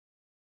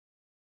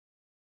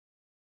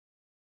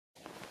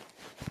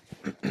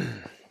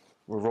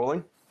We're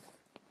rolling.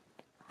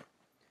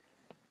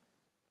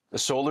 The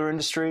solar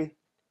industry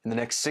in the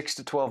next 6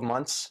 to 12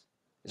 months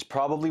is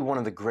probably one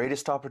of the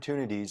greatest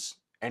opportunities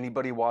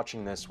anybody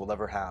watching this will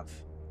ever have.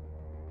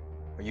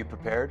 Are you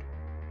prepared?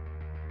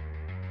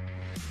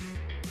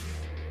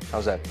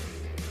 How's that?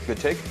 Good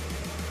take?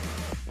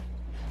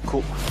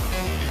 Cool.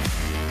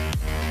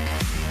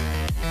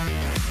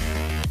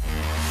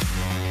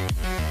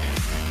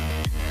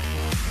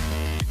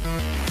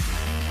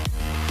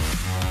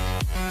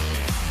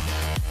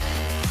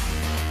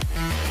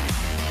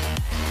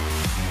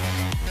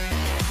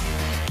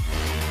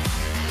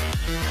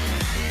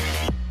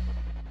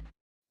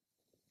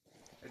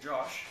 Hey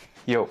Josh.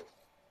 Yo.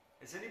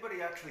 Has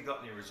anybody actually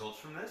got any results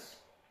from this?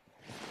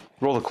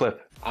 Roll the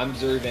clip. I'm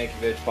Zuri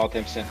Vankovich, Paul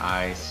Timpson,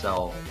 I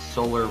sell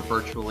solar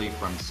virtually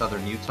from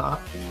southern Utah.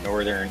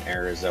 Northern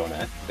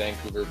Arizona,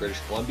 Vancouver, British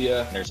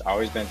Columbia. There's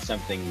always been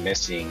something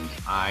missing.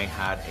 I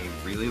had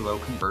a really low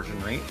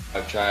conversion rate.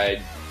 I've tried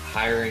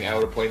hiring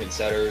out appointment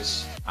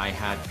setters. I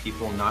had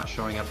people not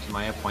showing up to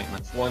my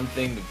appointments. One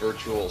thing the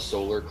Virtual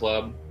Solar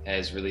Club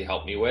has really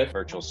helped me with,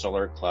 Virtual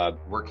Solar Club.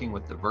 Working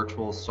with the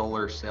Virtual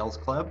Solar Sales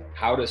Club.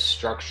 how to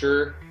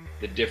structure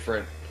the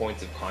different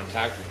points of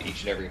contact with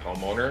each and every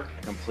homeowner.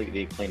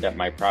 Completely cleaned up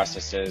my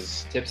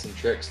processes. Tips and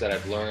tricks that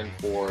I've learned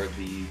for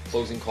the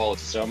closing call.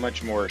 So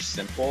much more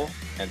simple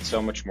and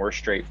so much more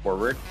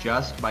straightforward.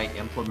 Just by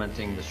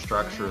implementing the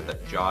structure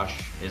that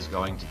Josh is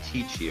going to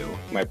teach you,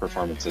 My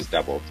performance has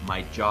doubled.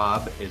 my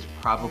job is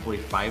probably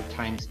 5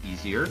 times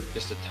easier.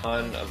 Just a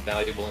ton of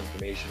valuable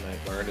information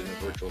I've learned in the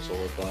Virtual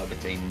Solar Club.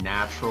 It's a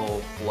natural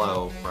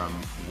flow from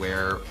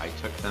where I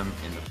took them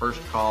in the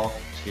first call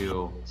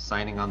to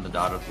signing on the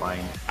dotted line.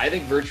 I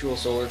think Virtual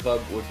Solar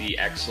Club would be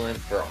excellent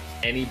for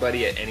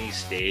anybody at any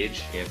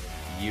stage. If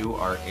you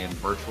are in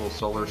virtual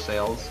solar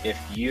sales, If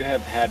you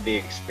have had the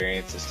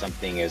experience that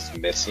something is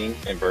missing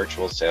in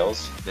virtual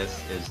sales,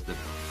 this is the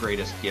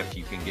greatest gift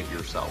you can give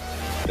yourself.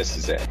 this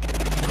is it.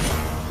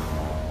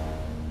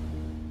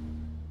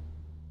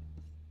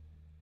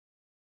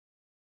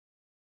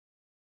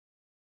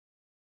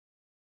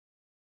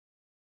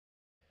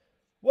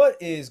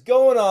 What is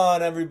going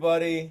on,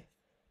 everybody?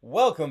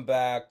 Welcome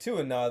back to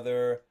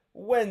another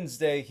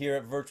Wednesday here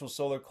at Virtual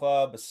Solar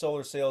Club, a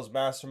solar sales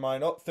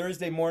mastermind. Oh,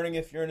 Thursday morning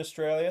if you're in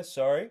Australia.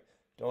 Sorry,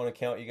 don't want to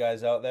count you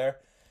guys out there.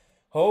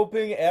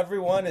 Hoping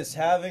everyone is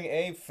having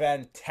a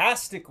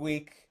fantastic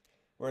week.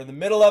 We're in the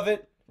middle of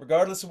it,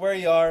 regardless of where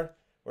you are.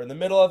 We're in the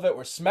middle of it.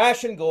 We're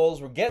smashing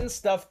goals. We're getting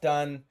stuff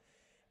done.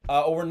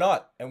 Or we're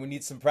not, and we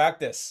need some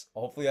practice.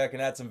 Hopefully I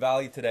can add some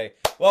value today.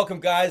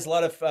 Welcome, guys. A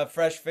lot of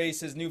fresh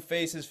faces, new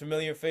faces,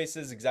 familiar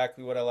faces.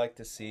 Exactly what I like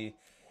to see.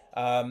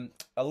 A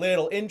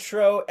little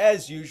intro,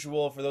 as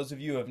usual, for those of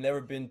you who have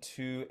never been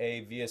to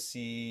a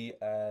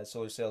VSC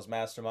Solar Sales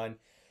Mastermind.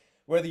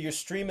 Whether you're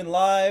streaming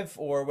live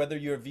or whether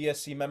you're a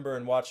VSC member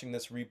and watching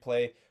this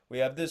replay, we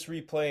have this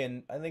replay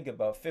in, I think,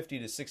 about 50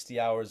 to 60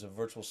 hours of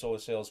virtual solar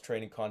sales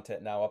training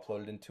content now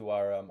uploaded into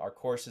our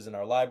courses and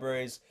our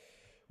libraries,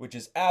 which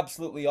is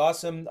absolutely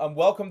awesome.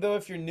 Welcome, though,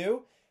 if you're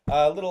new.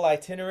 A little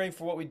itinerary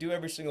for what we do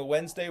every single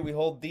Wednesday. We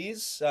hold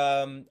these,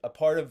 a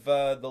part of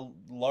the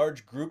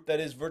large group that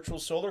is Virtual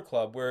Solar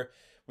Club, where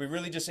we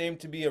really just aim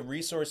to be a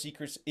resource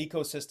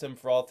ecosystem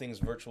for all things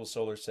virtual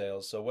solar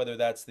sales. So whether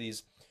that's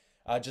these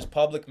just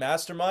public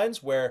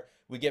masterminds where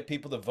we get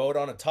people to vote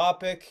on a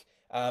topic,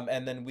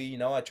 and then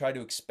I try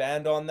to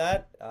expand on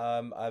that.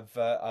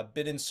 I've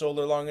been in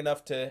solar long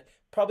enough to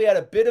probably add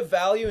a bit of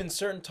value in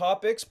certain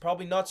topics,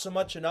 probably not so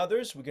much in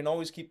others. We can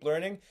always keep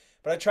learning,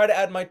 but I try to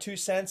add my 2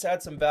 cents,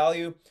 add some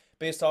value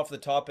based off the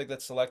topic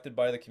that's selected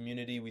by the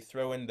community. We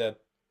throw in the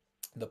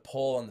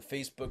poll on the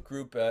Facebook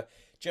group,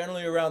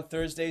 generally around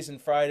Thursdays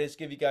and Fridays,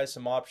 give you guys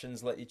some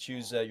options, let you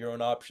choose your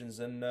own options,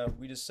 and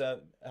we just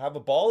have a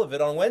ball of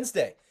it on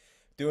Wednesday.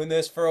 Doing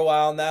this for a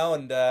while now,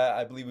 and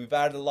I believe we've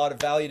added a lot of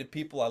value to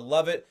people. I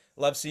love it.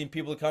 Love seeing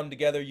people come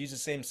together, use the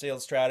same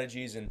sales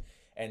strategies,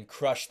 and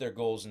crush their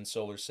goals in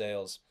solar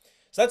sales.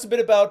 So that's a bit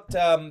about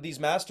these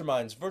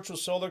masterminds. Virtual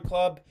Solar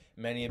Club,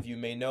 many of you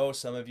may know,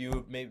 some of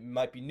you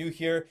might be new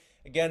here.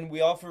 Again, we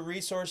offer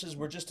resources.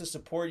 We're just a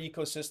support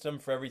ecosystem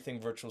for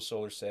everything virtual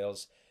solar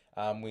sales.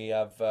 We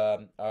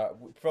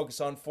focus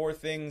on 4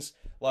 things,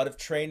 a lot of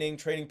training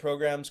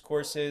programs,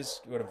 courses.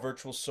 Go to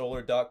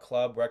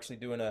virtualsolar.club. We're actually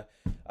doing a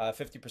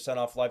 50%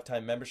 off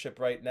lifetime membership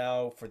right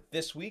now for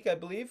this week, I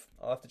believe.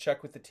 I'll have to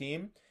check with the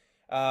team.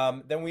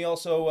 Then we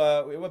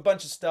also, we have a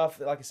bunch of stuff,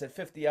 like I said,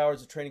 50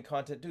 hours of training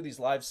content, do these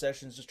live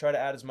sessions, just try to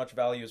add as much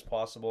value as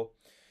possible.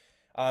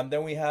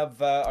 Then we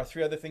have our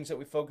 3 other things that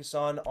we focus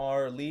on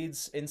are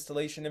leads,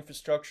 installation,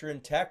 infrastructure,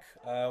 and tech.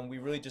 We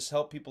really just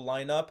help people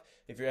line up.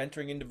 If you're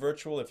entering into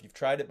virtual, if you've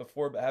tried it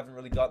before but haven't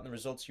really gotten the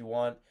results you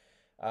want,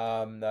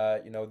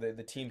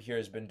 the team here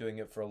has been doing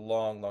it for a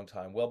long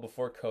time, well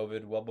before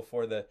COVID, well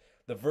before the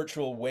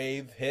virtual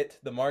wave hit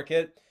the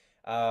market.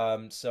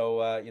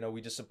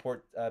 We just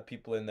support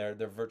people in their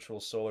virtual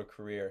solar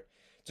career.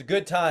 It's a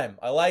good time.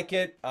 I like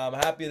it. I'm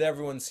happy that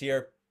everyone's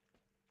here.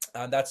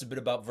 That's a bit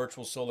about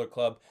Virtual Solar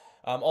Club.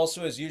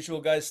 Also, as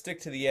usual, guys,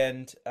 stick to the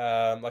end.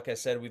 Like I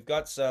said, we've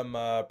got some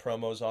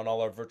promos on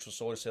all our virtual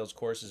solar sales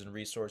courses and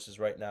resources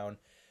right now,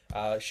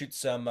 and shoot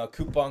some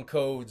coupon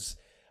codes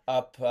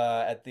up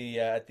at the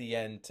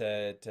end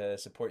to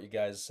support you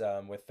guys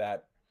with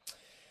that.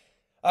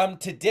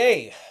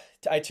 Today,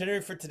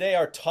 itinerary for today,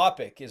 our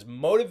topic is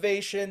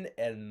motivation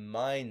and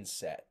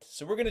mindset.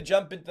 So we're going to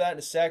jump into that in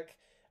a sec.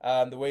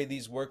 The way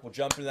these work, we'll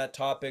jump into that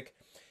topic.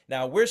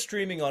 Now, we're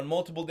streaming on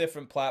multiple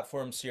different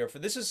platforms here.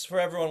 This is for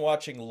everyone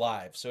watching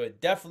live, so it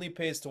definitely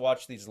pays to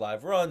watch these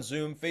live. We're on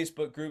Zoom,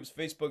 Facebook groups,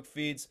 Facebook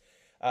feeds,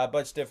 a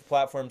bunch of different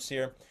platforms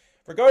here.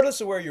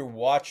 Regardless of where you're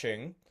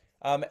watching,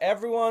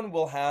 everyone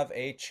will have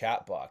a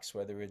chat box,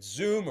 whether it's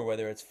Zoom or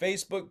whether it's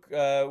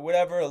Facebook,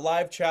 whatever, a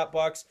live chat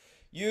box.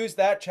 Use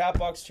that chat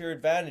box to your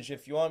advantage.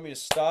 If you want me to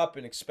stop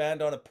and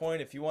expand on a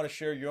point, if you want to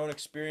share your own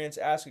experience,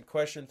 ask a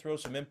question, throw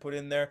some input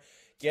in there,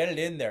 get it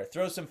in there.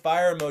 Throw some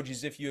fire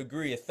emojis if you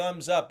agree, a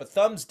thumbs up, a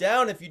thumbs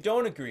down if you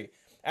don't agree.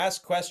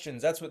 Ask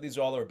questions. That's what these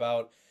all are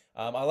about.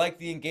 I like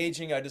the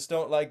engaging. I just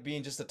don't like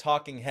being just a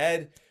talking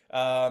head.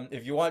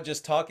 If you want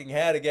just talking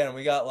head, again,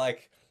 we got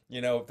like,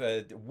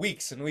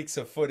 weeks and weeks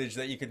of footage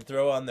that you can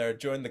throw on there.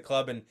 Join the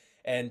club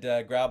and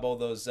grab all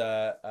those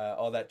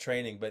all that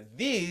training. But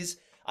these,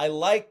 I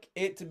like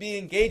it to be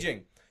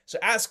engaging. So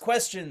ask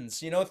questions.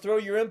 Throw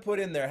your input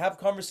in there. Have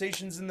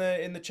conversations in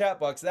the chat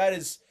box. That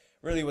is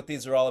really what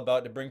these are all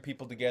about, to bring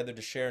people together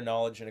to share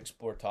knowledge and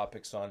explore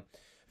topics on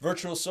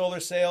virtual solar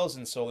sales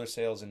and solar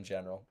sales in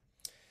general.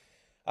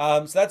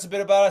 So that's a bit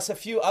about us. A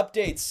few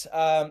updates.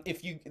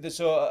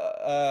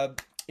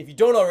 If you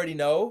don't already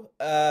know,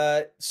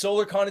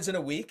 SolarCon is in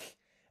a week.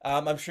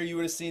 I'm sure you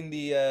would have seen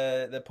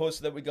the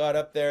poster that we got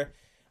up there.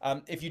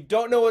 If you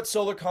don't know what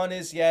SolarCon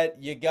is yet,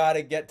 you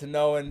gotta get to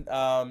know, and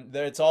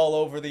it's all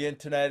over the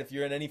internet. If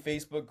you're in any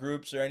Facebook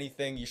groups or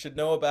anything, you should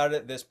know about it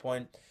at this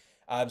point.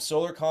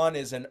 SolarCon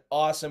is an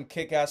awesome,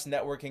 kick-ass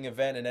networking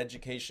event and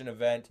education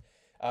event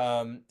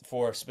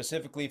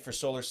specifically for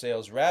solar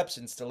sales reps,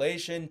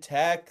 installation,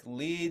 tech,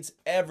 leads,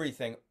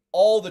 everything.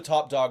 All the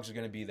top dogs are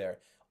going to be there,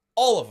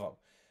 all of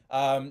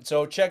them.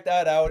 So check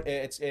that out.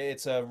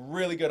 It's a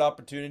really good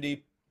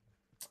opportunity.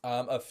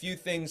 A few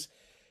things,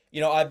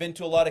 I've been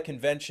to a lot of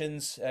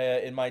conventions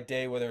in my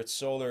day, whether it's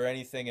solar or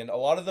anything, and a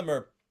lot of them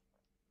are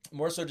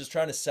more so just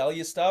trying to sell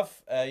you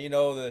stuff.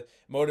 The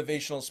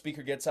motivational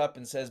speaker gets up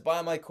and says,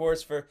 buy my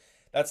course for...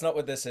 That's not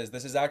what this is.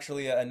 This is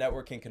actually a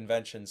networking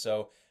convention.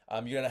 So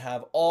you're going to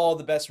have all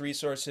the best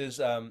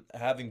resources,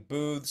 having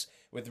booths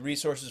with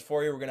resources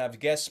for you. We're going to have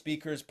guest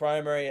speakers,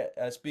 primary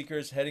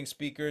speakers, heading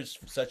speakers,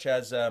 such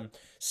as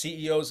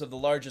CEOs of the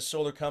largest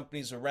solar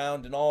companies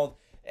around, and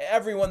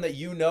everyone that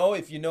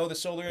if you know the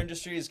solar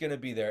industry, is going to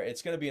be there.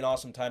 It's going to be an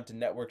awesome time to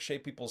network,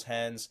 shake people's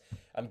hands,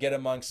 get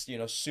amongst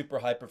super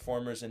high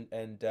performers,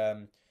 and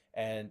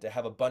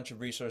have a bunch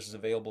of resources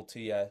available to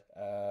you,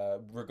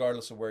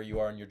 regardless of where you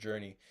are in your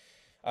journey.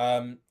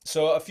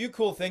 So a few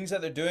cool things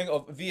that they're doing.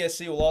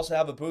 VSC will also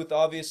have a booth,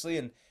 obviously,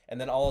 and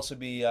then I'll also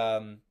be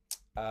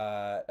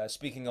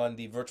speaking on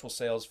the virtual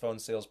sales phone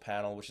sales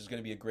panel, which is going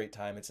to be a great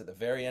time. It's at the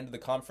very end of the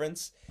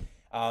conference.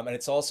 And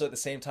it's also at the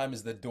same time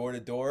as the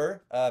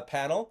door-to-door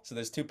panel. So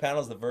there's two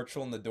panels, the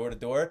virtual and the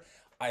door-to-door.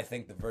 I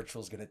think the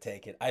virtual is going to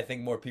take it. I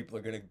think more people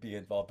are going to be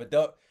involved. But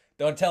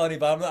don't tell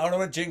anybody. I don't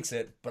want to jinx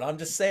it. But I'm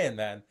just saying,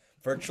 man,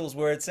 virtual's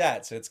where it's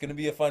at. So it's going to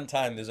be a fun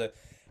time. There's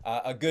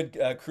a good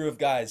crew of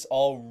guys,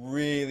 all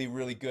really,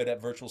 really good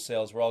at virtual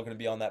sales. We're all going to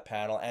be on that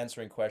panel,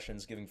 answering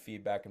questions, giving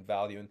feedback and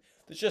value. And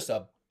there's just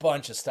a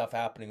bunch of stuff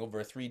happening over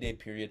a 3-day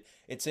period.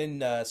 It's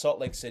in Salt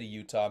Lake City,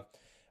 Utah.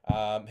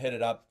 Hit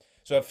it up.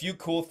 So a few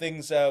cool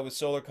things with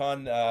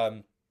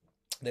SolarCon.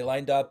 They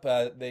lined up.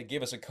 They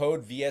gave us a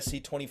code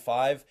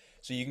VSC25,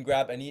 so you can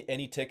grab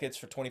any tickets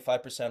for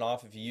 25%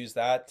 off if you use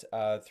that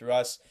through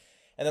us.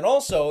 And then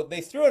also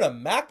they threw in a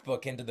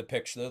MacBook into the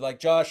picture. They're like,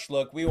 Josh,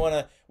 look, we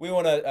wanna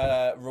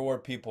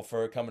reward people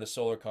for coming to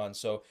SolarCon.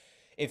 So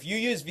if you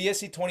use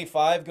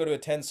VSC25, go to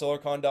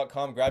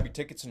attendsolarcon.com, grab your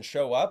tickets and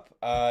show up.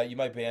 You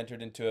might be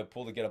entered into a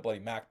pool to get a bloody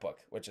MacBook,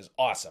 which is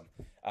awesome.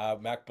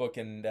 MacBook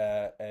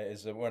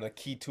is one of the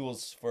key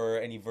tools for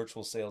any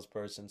virtual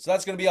salesperson. So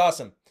that's going to be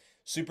awesome.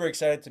 Super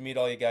excited to meet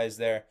all you guys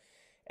there.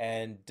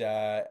 And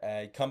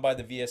come by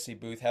the VSC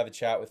booth, have a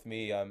chat with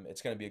me.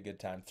 It's going to be a good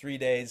time. 3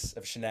 days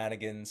of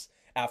shenanigans,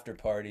 after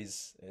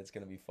parties. It's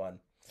going to be fun.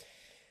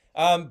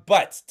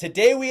 But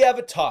today we have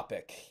a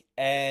topic,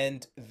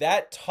 and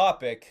that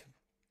topic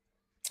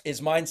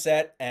is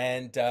mindset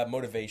and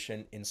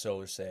motivation in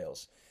solar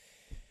sales.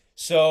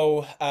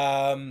 So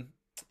I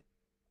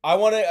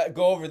want to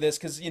go over this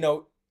because,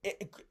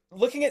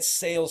 looking at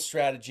sales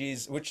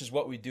strategies, which is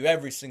what we do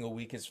every single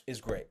week,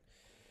 is great.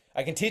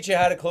 I can teach you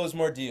how to close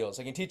more deals.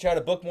 I can teach you how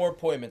to book more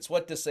appointments,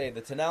 what to say,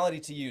 the tonality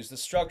to use, the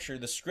structure,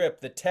 the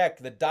script, the tech,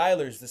 the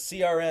dialers, the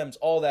CRMs,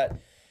 all that.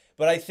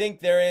 But I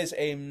think there is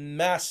a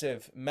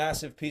massive,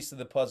 massive piece of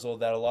the puzzle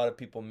that a lot of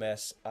people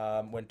miss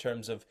in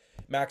terms of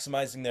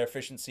maximizing their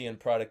efficiency and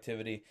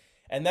productivity.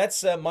 And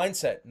that's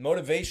mindset,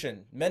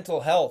 motivation,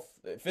 mental health,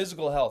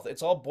 physical health.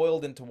 It's all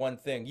boiled into one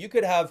thing. You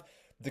could have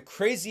the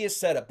craziest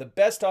setup, the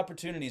best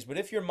opportunities, but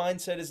if your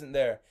mindset isn't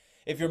there,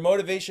 if your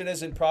motivation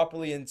isn't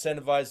properly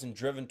incentivized and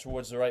driven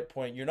towards the right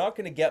point, you're not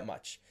going to get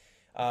much.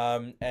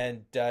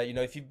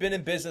 If you've been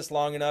in business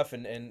long enough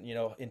and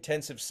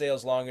intensive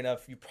sales long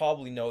enough, you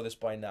probably know this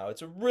by now.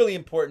 It's a really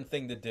important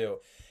thing to do.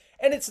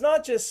 And it's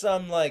not just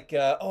some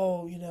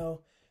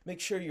make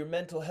sure your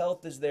mental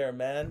health is there,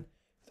 man.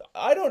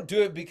 I don't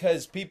do it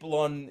because people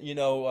on,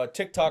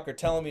 TikTok are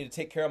telling me to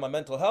take care of my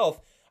mental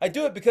health. I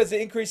do it because it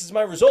increases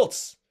my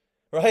results,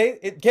 right?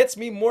 It gets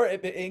me more,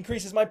 it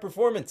increases my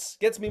performance,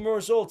 gets me more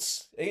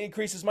results. It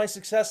increases my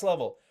success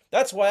level.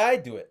 That's why I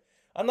do it.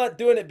 I'm not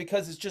doing it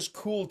because it's just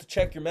cool to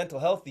check your mental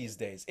health these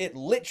days. It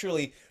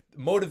literally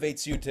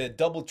motivates you to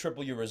double,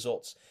 triple your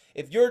results.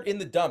 If you're in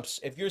the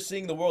dumps, if you're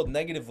seeing the world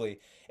negatively,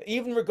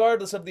 even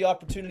regardless of the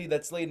opportunity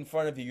that's laid in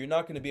front of you, you're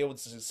not going to be able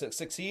to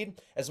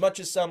succeed as much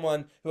as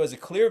someone who has a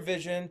clear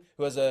vision,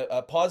 who has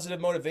a positive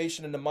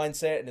motivation and a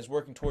mindset and is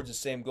working towards the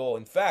same goal.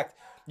 In fact,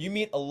 you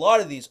meet a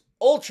lot of these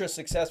ultra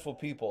successful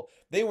people.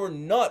 They were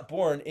not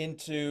born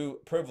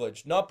into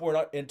privilege, not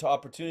born into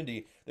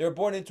opportunity. They were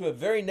born into a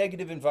very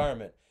negative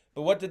environment.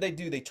 But what did they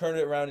do? They turned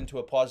it around into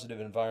a positive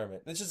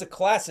environment. This is a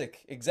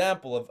classic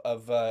example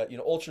of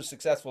ultra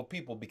successful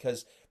people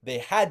because they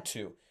had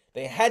to.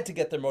 They had to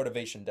get their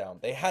motivation down.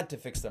 They had to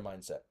fix their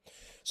mindset.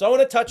 So I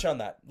want to touch on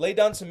that. Lay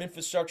down some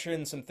infrastructure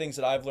and some things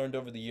that I've learned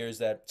over the years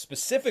that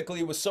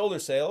specifically with solar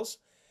sales,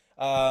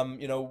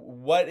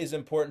 what is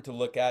important to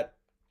look at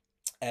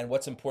and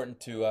what's important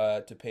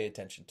to pay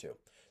attention to.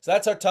 So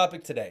that's our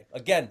topic today.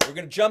 Again, we're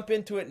going to jump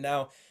into it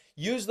now.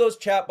 Use those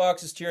chat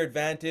boxes to your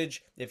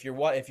advantage. If you're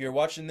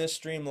watching this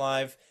stream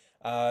live,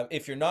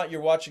 if you're not,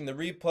 you're watching the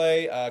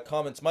replay.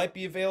 Comments might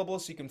be available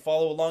so you can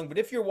follow along. But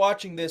if you're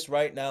watching this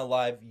right now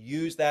live,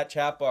 use that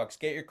chat box.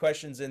 Get your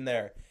questions in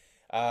there,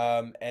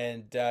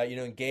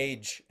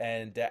 engage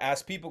and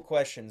ask people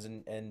questions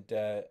and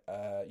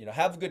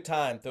have a good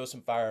time. Throw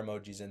some fire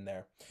emojis in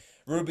there.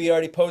 Ruby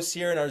already posts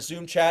here in our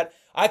Zoom chat.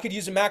 I could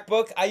use a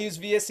MacBook. I use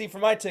VSC for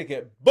my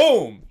ticket.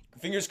 Boom!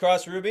 Fingers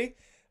crossed, Ruby.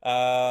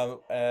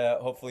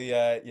 Hopefully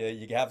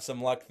you have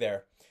some luck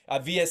there.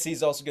 VSC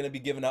is also going to be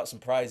giving out some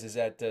prizes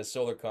at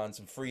SolarCon,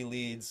 some free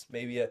leads,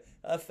 maybe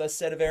a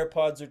set of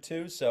AirPods or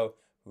two. So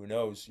who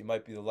knows? You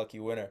might be the lucky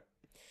winner.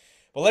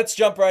 But let's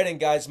jump right in,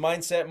 guys.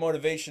 Mindset,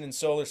 motivation, and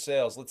solar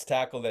sales. Let's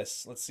tackle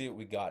this. Let's see what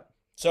we got.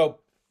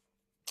 So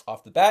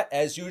off the bat,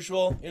 as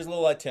usual, here's a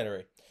little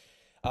itinerary.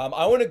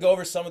 I want to go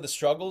over some of the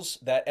struggles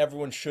that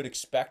everyone should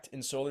expect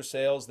in solar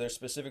sales. There's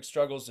specific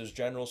struggles. There's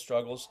general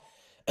struggles.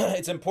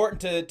 It's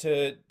important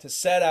to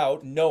set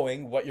out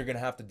knowing what you're going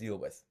to have to deal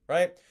with,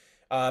 right?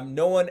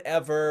 No one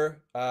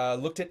ever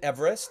looked at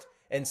Everest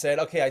and said,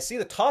 okay, I see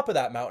the top of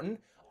that mountain.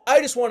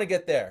 I just want to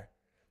get there.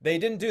 They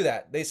didn't do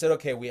that. They said,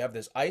 okay, we have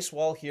this ice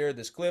wall here,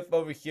 this cliff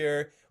over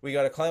here. We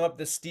got to climb up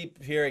this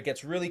steep here. It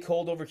gets really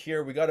cold over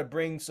here. We got to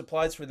bring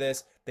supplies for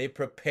this. They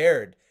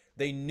prepared.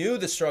 They knew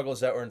the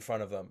struggles that were in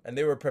front of them, and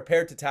they were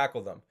prepared to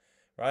tackle them,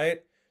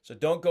 right? So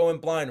don't go in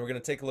blind. We're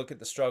going to take a look at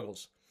the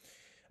struggles.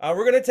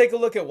 We're going to take a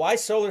look at why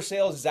solar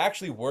sales is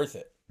actually worth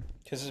it.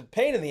 Because it's a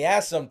pain in the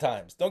ass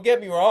sometimes. Don't get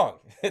me wrong.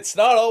 It's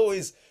not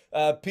always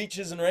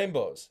peaches and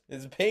rainbows.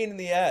 It's a pain in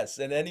the ass.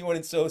 And anyone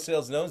in solar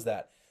sales knows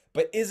that.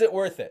 But is it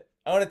worth it?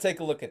 I want to take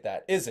a look at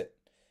that. Is it?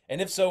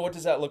 And if so, what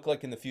does that look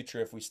like in the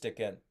future if we stick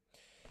in?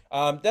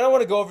 Then I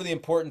want to go over the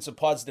importance of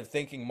positive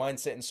thinking,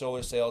 mindset, and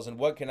solar sales and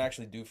what it can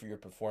actually do for your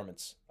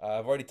performance.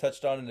 I've already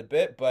touched on it a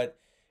bit, but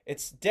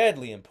it's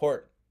deadly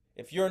important.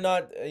 If you're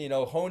not,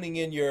 honing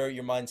in your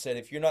mindset,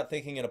 if you're not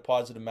thinking in a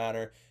positive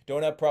manner,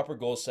 don't have proper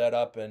goals set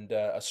up and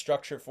a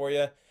structure for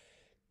you,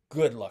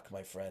 good luck,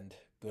 my friend.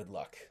 Good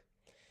luck.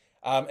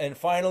 And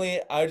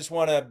finally, I just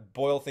want to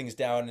boil things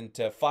down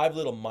into 5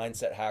 little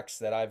mindset hacks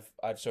that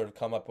I've sort of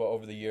come up with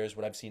over the years,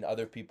 what I've seen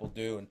other people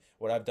do and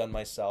what I've done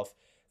myself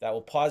that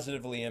will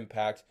positively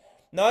impact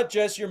not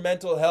just your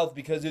mental health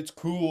because it's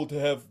cool to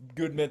have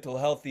good mental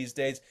health these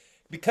days,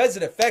 because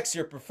it affects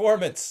your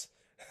performance.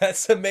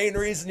 That's the main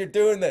reason you're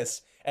doing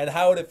this, and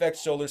how it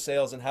affects solar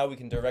sales and how we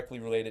can directly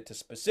relate it to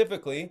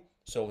specifically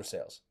solar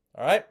sales.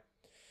 All right?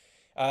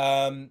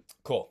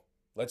 Cool.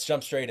 Let's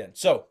jump straight in.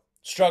 So,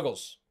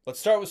 struggles. Let's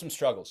start with some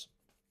struggles.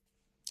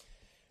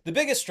 The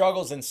biggest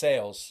struggles in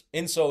sales,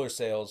 in solar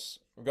sales,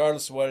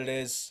 regardless of what it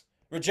is,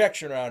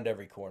 rejection around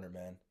every corner,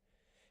 man.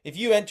 If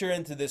you enter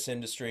into this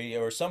industry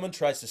or someone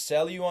tries to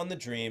sell you on the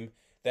dream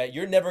that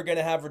you're never going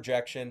to have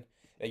rejection,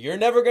 that you're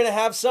never going to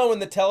have someone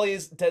that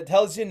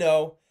tells you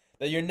no,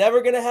 that you're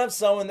never going to have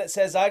someone that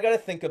says, I got to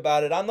think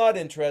about it, I'm not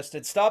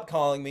interested, stop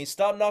calling me,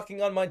 stop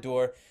knocking on my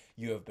door,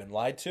 you have been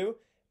lied to,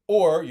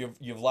 or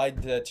you've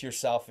lied to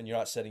yourself and you're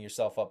not setting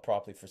yourself up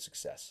properly for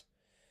success.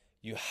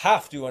 You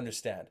have to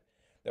understand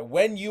that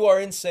when you are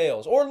in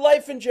sales, or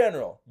life in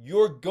general,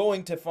 you're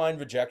going to find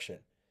rejection.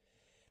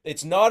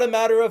 It's not a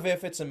matter of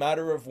if, it's a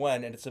matter of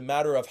when, and it's a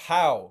matter of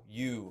how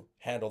you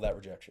handle that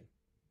rejection.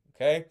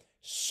 Okay?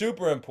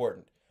 Super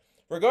important.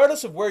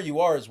 Regardless of where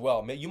you are as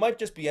well. You might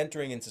just be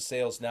entering into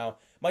sales now,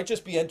 might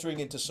just be entering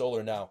into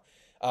solar now,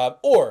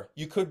 or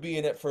you could be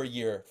in it for a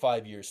year,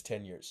 5 years,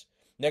 10 years.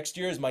 Next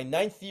year is my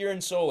 9th year in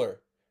solar.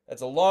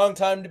 That's a long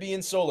time to be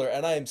in solar,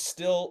 and I am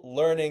still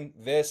learning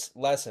this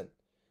lesson.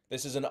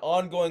 This is an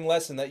ongoing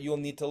lesson that you'll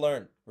need to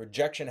learn.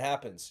 Rejection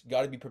happens. You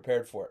got to be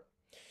prepared for it.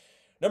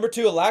 Number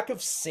 2, a lack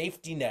of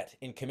safety net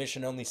in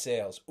commission-only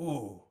sales.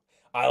 Ooh,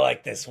 I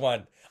like this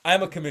one.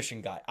 I'm a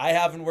commission guy. I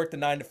haven't worked a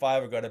 9 to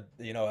 5 or got a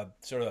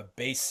sort of a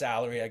base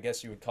salary, I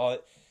guess you would call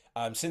it,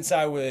 since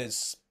I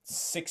was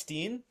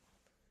 16,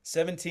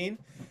 17.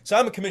 So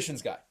I'm a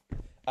commissions guy.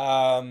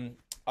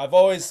 I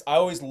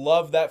always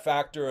loved that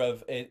factor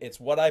of it's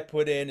what I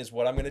put in is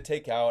what I'm going to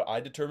take out.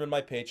 I determine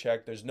my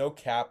paycheck. There's no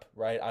cap,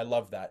 right? I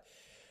love that.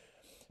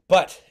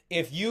 But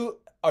if you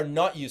are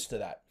not used to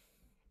that,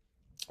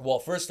 well,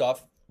 first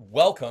off,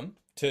 welcome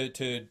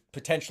to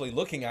potentially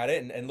looking at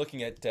it and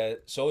looking at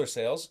solar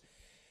sales.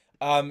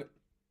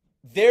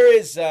 There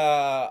is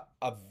a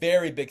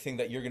very big thing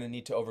that you're going to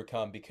need to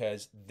overcome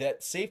because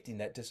that safety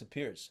net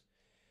disappears.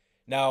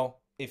 Now,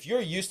 if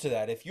you're used to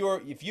that, if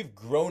you've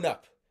grown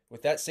up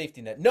with that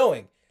safety net,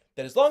 knowing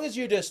that as long as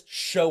you just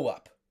show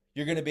up,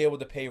 you're going to be able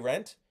to pay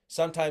rent.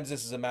 Sometimes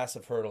this is a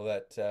massive hurdle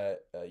that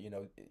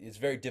is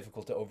very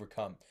difficult to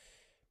overcome.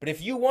 But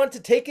if you want to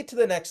take it to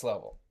the next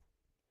level,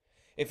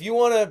 if you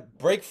want to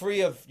break free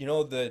of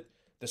the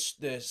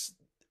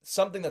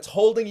something that's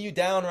holding you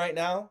down right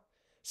now,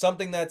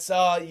 something that's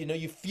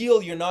you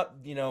feel you're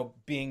not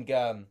being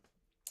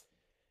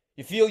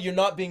you feel you're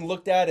not being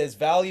looked at as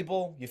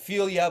valuable, you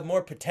feel you have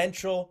more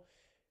potential.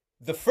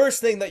 The first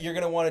thing that you're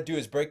going to want to do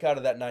is break out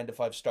of that 9 to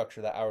 5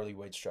 structure, that hourly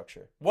wage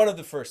structure. One of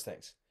the first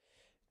things.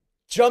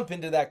 Jump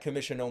into that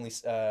commission-only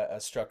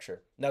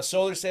structure. Now,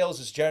 solar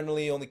sales is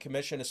generally only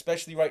commission,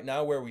 especially right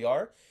now where we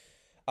are.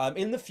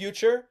 In the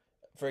future,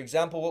 for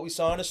example, what we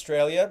saw in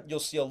Australia, you'll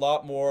see a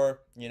lot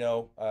more,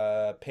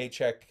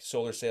 paycheck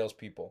solar sales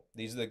people.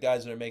 These are the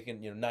guys that are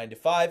making, 9 to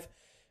 5,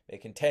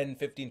 making 10,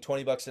 15,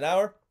 20 bucks an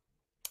hour,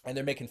 and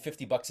they're making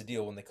 50 bucks a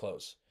deal when they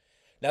close.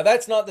 Now,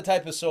 that's not the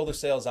type of solar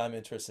sales I'm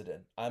interested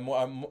in. I'm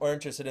more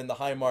interested in the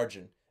high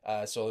margin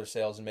solar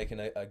sales and making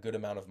a good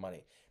amount of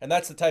money. And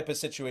that's the type of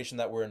situation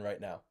that we're in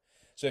right now.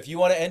 So if you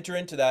want to enter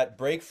into that,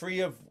 break free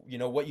of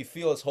what you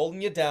feel is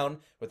holding you down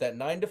with that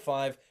 9 to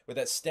 5, with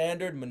that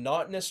standard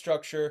monotonous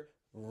structure,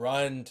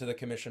 run to the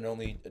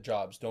commission-only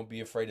jobs. Don't be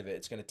afraid of it.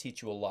 It's going to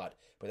teach you a lot.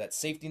 But that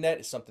safety net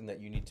is something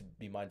that you need to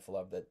be mindful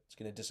of, that it's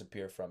going to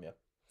disappear from you.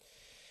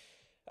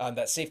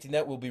 That safety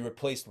net will be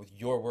replaced with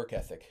your work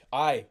ethic.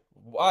 I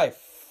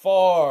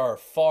far,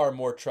 far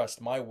more trust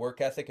my work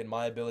ethic and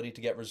my ability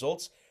to get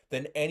results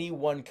than any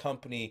one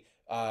company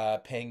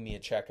paying me a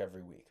check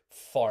every week.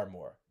 Far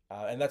more.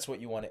 And that's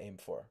what you want to aim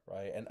for,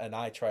 right? And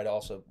I try to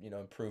also,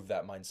 improve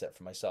that mindset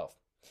for myself.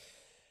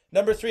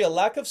 Number 3, a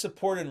lack of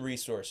support and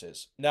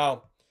resources.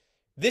 Now,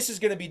 this is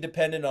going to be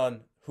dependent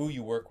on who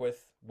you work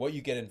with, what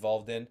you get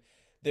involved in.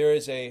 There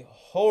is a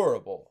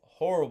horrible,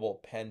 horrible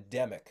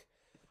pandemic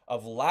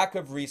of lack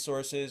of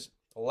resources,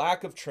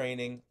 lack of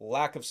training,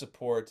 lack of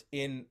support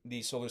in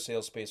the solar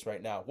sales space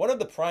right now. One of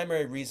the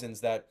primary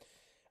reasons that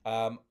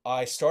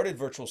I started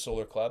Virtual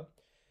Solar Club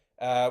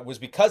was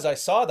because I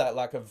saw that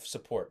lack of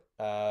support.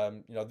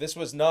 This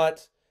was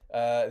not,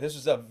 this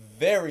was a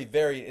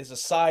is a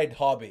side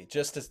hobby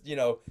just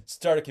to,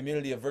 start a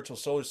community of virtual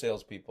solar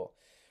sales people.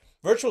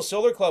 Virtual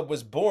Solar Club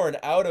was born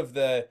out of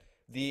the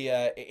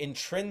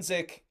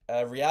intrinsic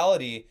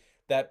reality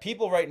that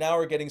people right now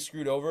are getting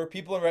screwed over.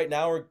 People right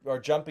now are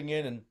jumping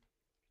in and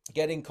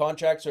getting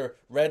contracts or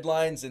red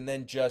lines and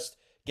then just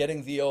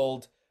getting the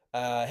old,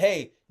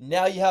 hey,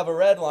 now you have a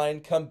red line,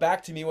 come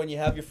back to me when you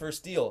have your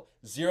first deal.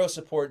 Zero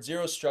support,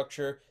 zero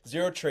structure,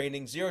 zero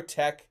training, zero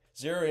tech,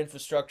 zero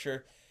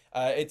infrastructure.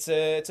 It's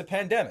a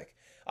pandemic.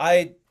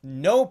 I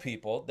know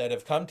people that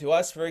have come to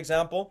us, for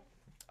example.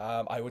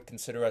 I would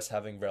consider us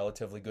having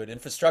relatively good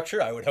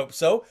infrastructure. I would hope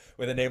so,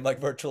 with a name like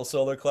Virtual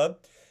Solar Club.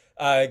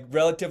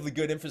 Relatively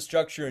good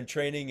infrastructure and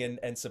training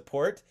and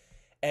support.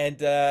 And,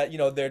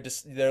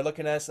 they're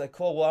looking at us like,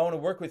 cool, well, I want to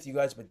work with you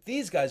guys, but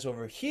these guys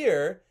over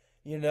here,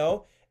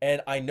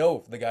 and I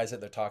know the guys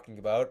that they're talking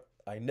about.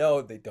 I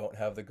know they don't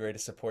have the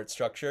greatest support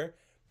structure,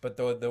 but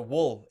the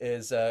wool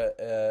is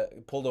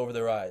pulled over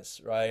their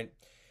eyes, right?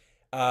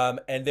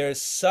 And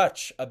there's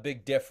such a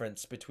big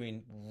difference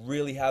between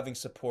really having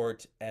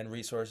support and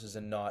resources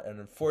and not. And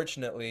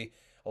unfortunately,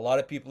 a lot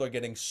of people are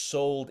getting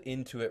sold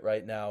into it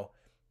right now.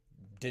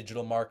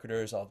 Digital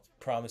marketers, I'll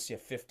promise you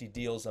 50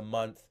 deals a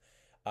month.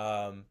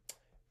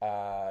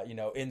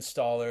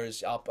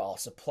 Installers, I'll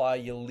supply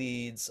you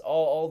leads,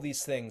 all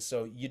these things.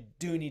 So you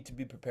do need to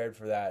be prepared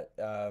for that.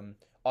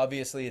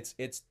 Obviously,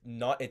 it's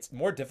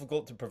more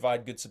difficult to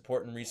provide good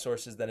support and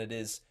resources than it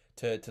is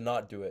to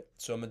not do it.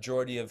 So a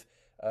majority of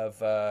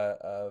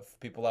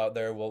people out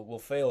there will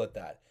fail at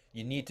that.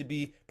 You need to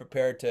be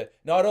prepared to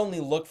not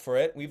only look for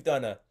it. We've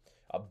done a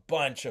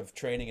bunch of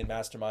training and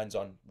masterminds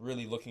on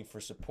really looking for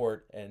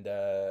support and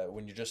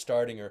when you're just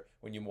starting or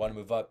when you want to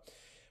move up.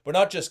 But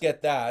not just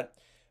get that,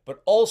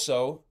 but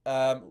also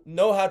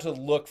know how to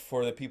look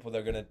for the people that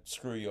are going to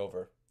screw you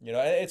over.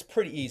 It's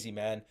pretty easy,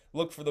 man.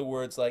 Look for the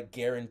words like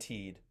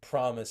guaranteed,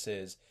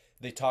 promises.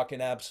 They talk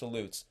in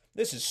absolutes.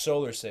 This is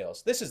solar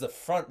sales. This is the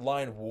front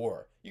line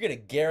war. You're going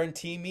to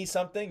guarantee me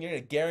something? You're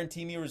going to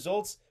guarantee me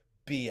results?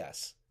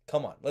 BS.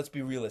 Come on, let's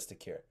be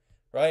realistic here,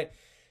 right?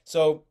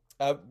 So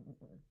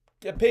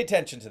pay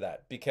attention to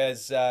that,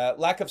 because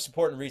lack of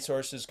support and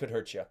resources could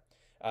hurt you.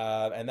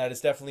 And that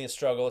is definitely a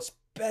struggle,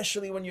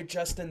 especially when you're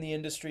just in the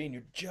industry and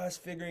you're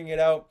just figuring it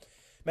out.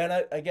 Man,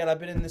 I've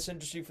been in this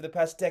industry for the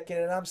past decade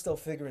and I'm still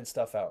figuring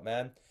stuff out,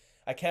 man.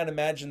 I can't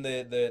imagine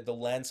the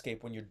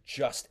landscape when you're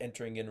just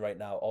entering in right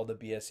now, all the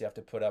BS you have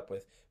to put up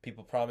with,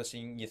 people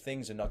promising you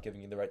things and not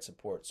giving you the right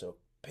support. So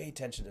pay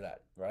attention to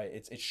that, right?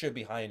 It should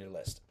be high on your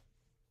list.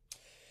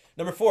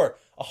 Number 4,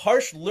 a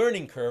harsh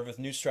learning curve with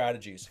new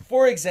strategies.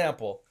 For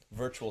example,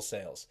 virtual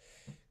sales.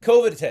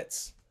 COVID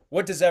hits.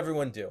 What does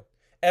everyone do?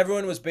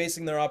 Everyone was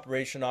basing their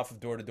operation off of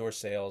door-to-door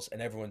sales, and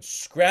everyone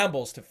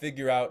scrambles to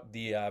figure out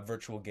the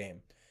virtual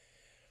game.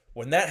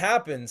 When that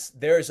happens,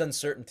 there is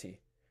uncertainty.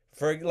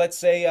 For, let's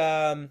say,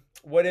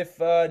 what if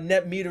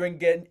net metering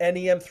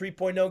NEM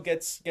 3.0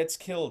 gets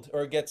killed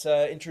or gets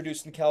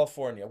introduced in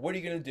California? What are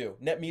you going to do?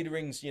 Net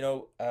metering's,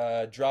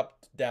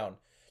 dropped down.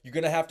 You're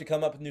going to have to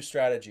come up with new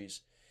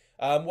strategies.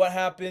 What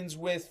happens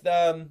with,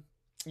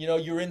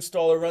 your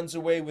installer runs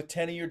away with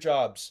 10 of your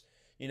jobs?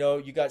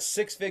 You got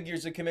 6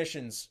 figures of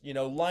commissions,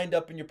 lined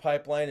up in your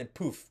pipeline, and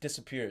poof,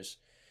 disappears.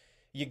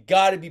 You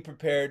got to be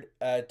prepared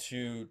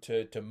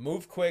to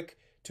move quick,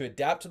 to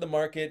adapt to the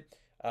market.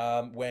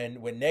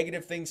 When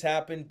negative things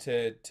happen,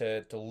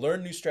 to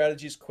learn new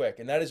strategies quick.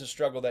 And that is a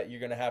struggle that you're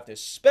going to have to,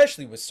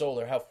 especially with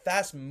solar, how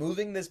fast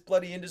moving this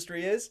bloody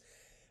industry is.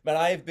 Man,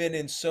 I have been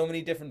in so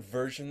many different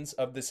versions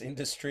of this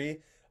industry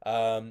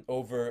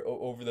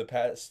over the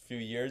past few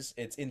years.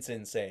 It's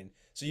insane.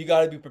 So you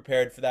got to be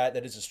prepared for that.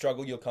 That is a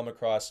struggle you'll come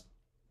across.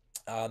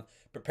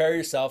 Prepare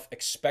yourself,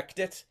 expect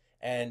it,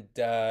 and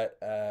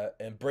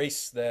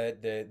embrace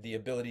the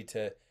ability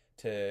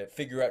to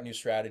figure out new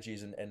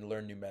strategies and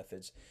learn new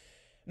methods.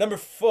 Number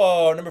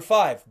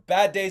 5,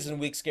 bad days and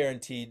weeks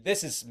guaranteed.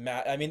 This is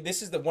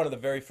one of the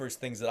very first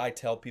things that I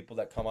tell people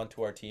that come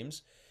onto our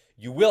teams.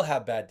 You will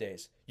have bad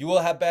days. You will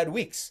have bad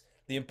weeks.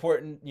 The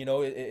important,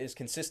 is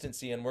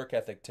consistency and work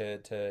ethic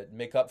to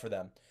make up for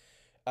them.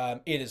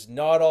 It is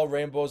not all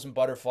rainbows and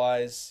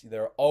butterflies.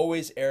 There are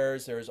always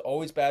errors. There's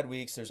always bad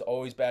weeks. There's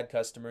always bad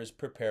customers.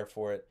 Prepare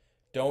for it.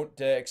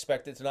 Don't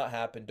expect it to not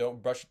happen.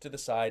 Don't brush it to the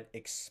side.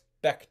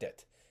 Expect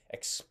it.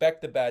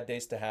 Expect the bad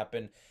days to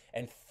happen,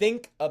 and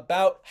think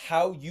about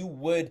how you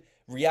would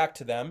react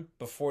to them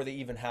before they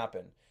even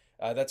happen.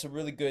 That's a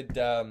really good,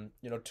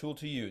 tool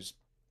to use.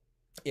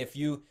 If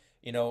you,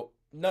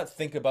 not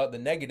think about the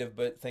negative,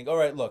 but think, all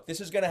right, look, this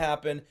is going to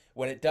happen.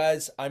 When it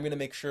does, I'm going to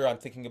make sure I'm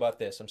thinking about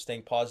this. I'm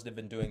staying positive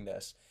and doing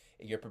this.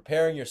 You're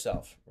preparing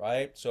yourself,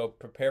 right? So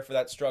prepare for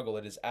that struggle.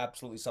 It is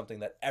absolutely something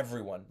that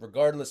everyone,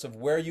 regardless of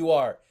where you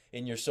are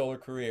in your solar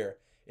career,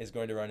 is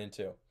going to run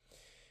into.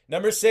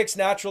 Number 6,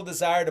 natural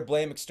desire to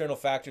blame external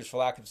factors for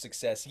lack of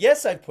success.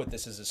 Yes, I've put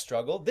this as a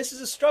struggle. This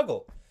is a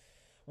struggle.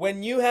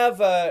 When you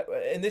have,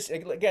 and this,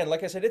 again,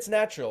 like I said, it's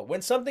natural.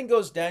 When something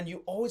goes down,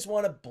 you always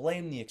want to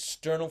blame the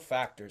external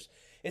factors.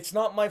 It's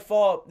not my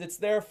fault. It's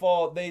their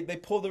fault. They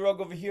pulled the rug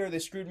over here. They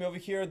screwed me over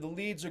here. The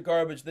leads are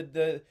garbage.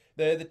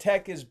 The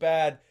tech is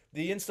bad.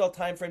 The install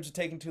timeframes are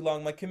taking too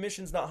long. My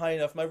commission's not high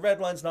enough. My red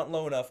line's not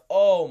low enough.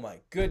 Oh my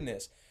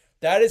goodness.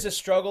 That is a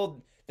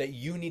struggle that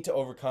you need to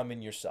overcome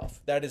in yourself.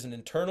 That is an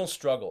internal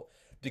struggle,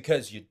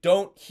 because you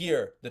don't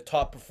hear the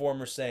top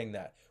performers saying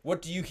that.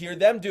 What do you hear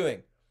them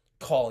doing?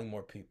 Calling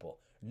more people,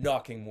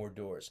 knocking more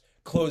doors,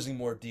 closing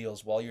more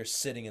deals while you're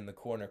sitting in the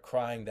corner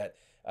crying that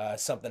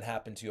something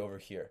happened to you over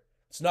here.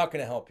 It's not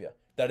going to help you.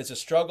 That is a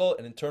struggle,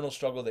 an internal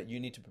struggle that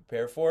you need to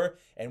prepare for.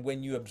 And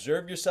when you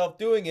observe yourself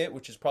doing it,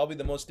 which is probably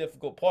the most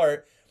difficult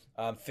part,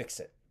 fix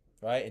it,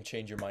 right? And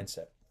change your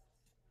mindset.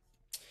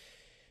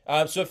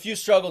 So a few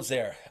struggles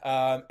there.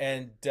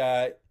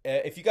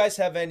 If you guys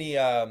have any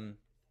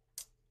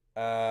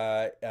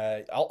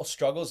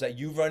struggles that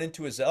you've run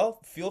into as well,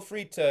 feel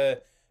free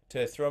to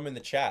throw them in the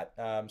chat,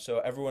 so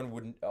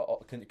everyone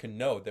can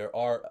know there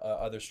are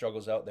other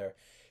struggles out there.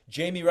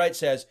 Jamie Wright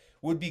says,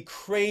 would be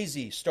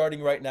crazy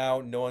starting right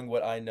now knowing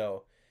what I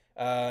know.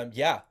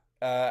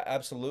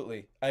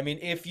 Absolutely. I mean,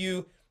 if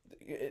you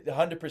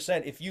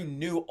 100%, if you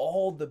knew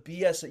all the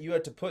BS that you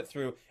had to put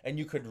through and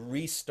you could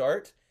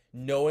restart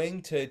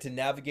knowing to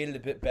navigate it a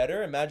bit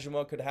better, imagine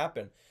what could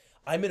happen.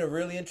 I'm in a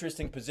really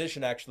interesting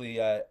position, actually,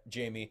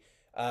 Jamie,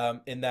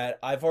 in that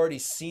I've already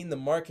seen the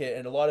market,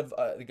 and a lot of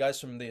the guys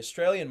from the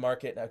Australian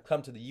market have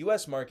come to the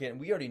US market, and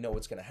we already know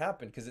what's going to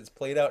happen because it's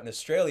played out in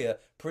Australia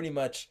pretty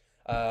much,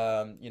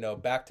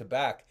 back to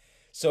back.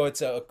 So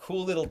it's a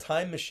cool little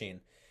time machine.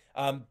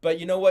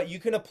 But you know what? You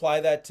can apply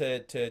that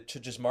to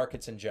just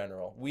markets in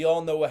general. We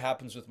all know what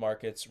happens with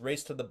markets: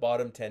 race to the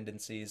bottom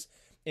tendencies,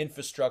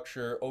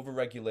 infrastructure,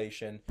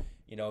 overregulation.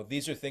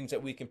 These are things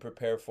that we can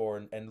prepare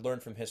for and learn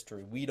from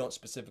history. We don't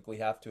specifically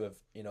have to have,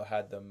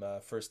 had them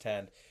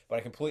firsthand, but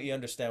I completely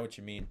understand what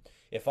you mean.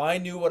 If I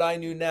knew what I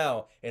knew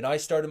now and I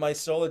started my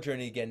solar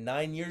journey again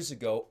 9 years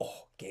ago,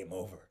 game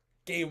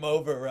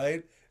over,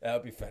 right? That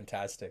would be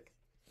fantastic.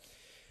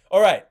 All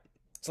right.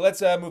 So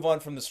let's move on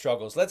from the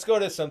struggles. Let's go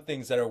to some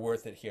things that are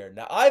worth it here.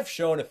 Now, I've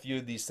shown a few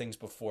of these things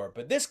before,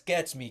 but this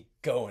gets me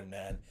going,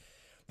 man.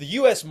 The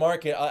U.S.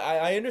 market,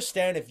 I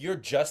understand if you're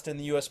just in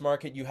the U.S.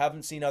 market, you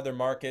haven't seen other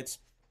markets,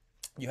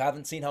 you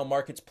haven't seen how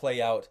markets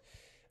play out,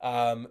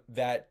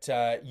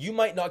 that you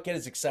might not get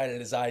as excited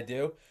as I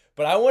do.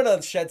 But I want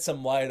to shed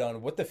some light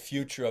on what the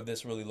future of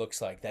this really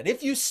looks like. That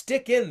if you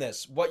stick in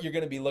this, what you're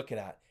going to be looking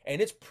at.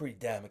 And it's pretty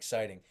damn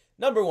exciting.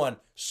 Number one,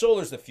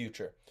 solar's the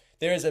future.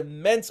 There is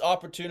immense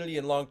opportunity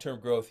and long-term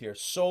growth here.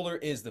 Solar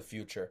is the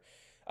future.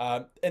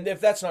 And if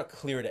that's not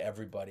clear to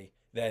everybody,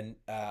 then,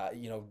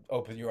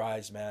 open your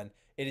eyes, man.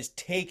 It is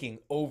taking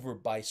over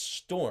by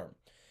storm.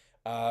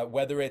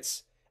 Whether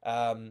it's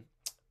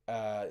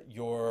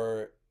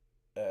your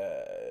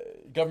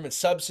government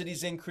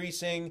subsidies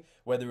increasing,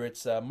 whether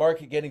it's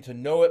market getting to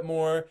know it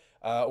more,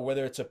 or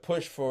whether it's a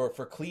push for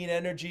clean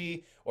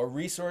energy or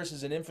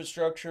resources and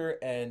infrastructure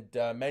and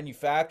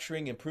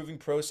manufacturing, improving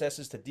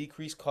processes to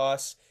decrease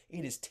costs,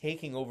 it is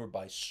taking over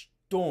by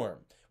storm.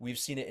 We've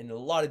seen it in a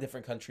lot of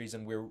different countries,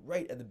 and we're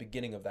right at the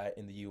beginning of that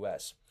in the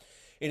US.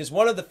 It is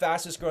one of the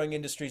fastest growing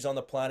industries on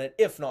the planet,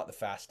 if not the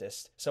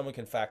fastest. Someone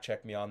can fact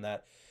check me on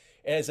that.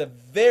 It has a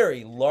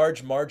very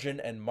large margin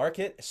and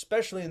market,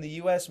 especially in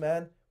the US,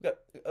 man. We've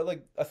got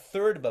like a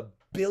third of 1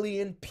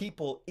 billion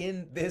people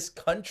in this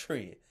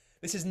country.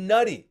 This is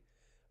nutty.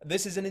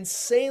 This is an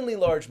insanely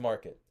large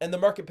market, and the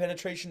market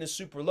penetration is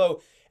super low.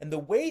 And the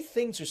way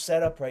things are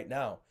set up right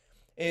now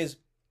is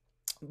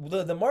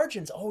the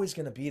margin's always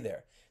going to be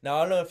there. Now,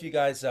 I don't know if you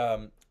guys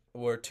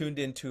were tuned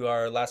into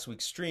our last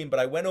week's stream, but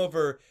I went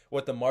over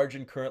what the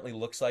margin currently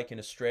looks like in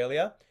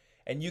Australia,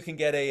 and you can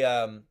get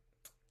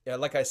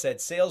like I said,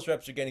 sales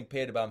reps are getting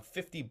paid about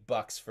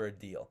 $50 for a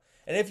deal.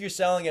 And if you're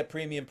selling at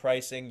premium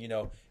pricing,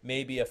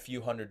 maybe a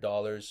few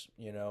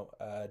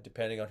 $100s,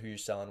 depending on who you're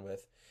selling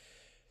with.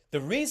 The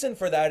reason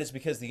for that is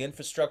because the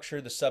infrastructure,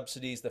 the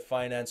subsidies, the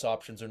finance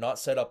options are not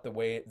set up the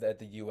way that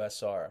the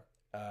US are.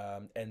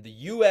 And the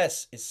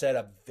US is set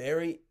up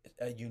very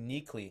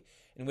uniquely,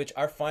 in which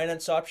our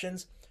finance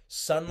options,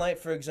 Sunlight,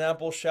 for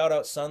example, shout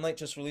out Sunlight,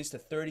 just released a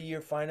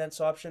 30-year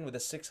finance option with a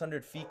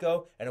 600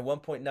 FICO and a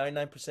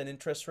 1.99%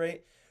 interest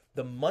rate.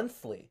 The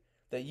monthly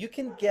that you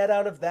can get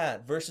out of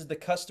that versus the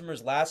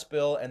customer's last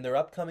bill and their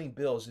upcoming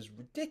bills is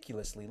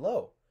ridiculously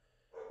low.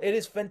 It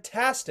is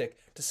fantastic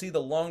to see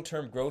the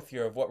long-term growth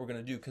here of what we're going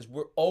to do, because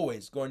we're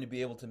always going to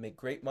be able to make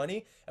great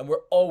money, and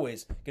we're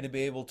always going to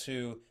be able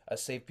to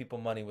save people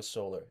money with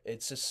solar.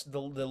 It's just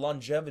the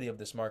longevity of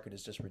this market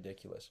is just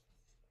ridiculous.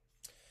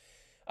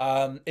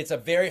 It's a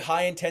very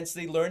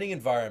high-intensity learning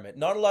environment.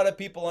 Not a lot of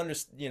people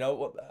understand,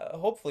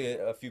 hopefully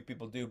a few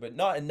people do, but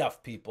not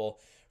enough people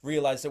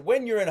realize that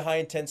when you're in a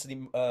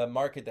high-intensity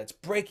market that's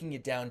breaking you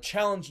down,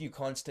 challenging you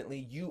constantly,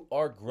 you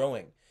are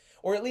growing.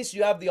 Or at least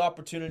you have the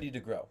opportunity to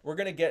grow. We're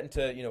going to get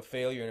into,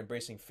 failure and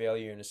embracing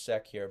failure in a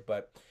sec here,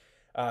 but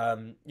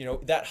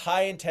that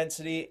high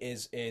intensity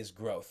is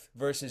growth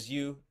versus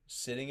you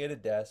sitting at a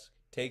desk,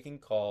 taking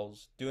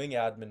calls, doing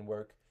admin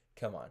work.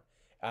 Come on.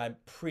 I'm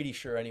pretty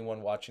sure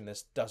anyone watching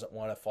this doesn't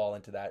want to fall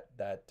into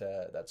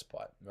that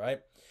spot,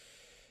 right?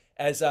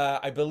 As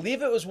I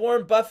believe it was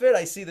Warren Buffett.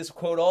 I see this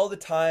quote all the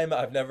time.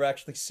 I've never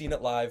actually seen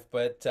it live,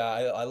 but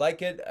I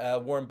like it.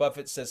 Warren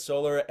Buffett says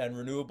solar and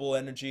renewable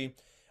energy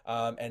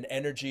and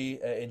energy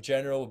in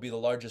general will be the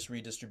largest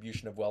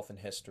redistribution of wealth in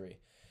history.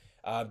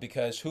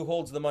 Because who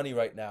holds the money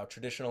right now?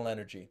 Traditional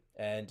energy.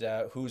 And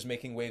who's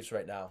making waves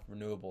right now?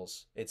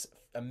 Renewables. It's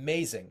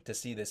amazing to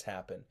see this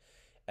happen.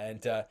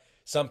 And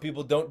some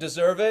people don't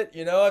deserve it.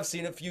 I've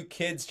seen a few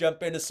kids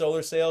jump into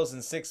solar sales,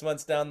 and 6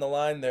 months down the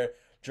line, they're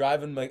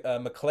driving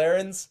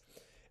McLarens,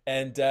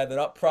 and they're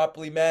not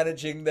properly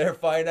managing their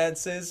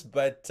finances,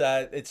 but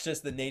it's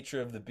just the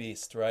nature of the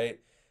beast,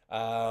 right?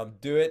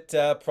 Do it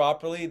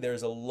properly.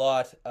 There's a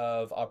lot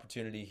of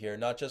opportunity here,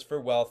 not just for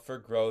wealth, for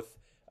growth,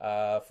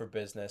 for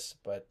business,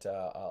 but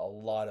a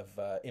lot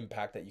of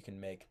impact that you can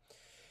make.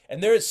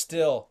 And there is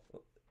still,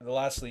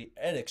 lastly,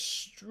 an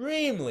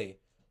extremely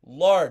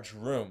large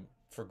room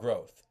for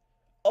growth.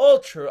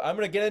 I'm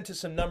going to get into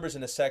some numbers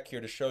in a sec here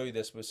to show you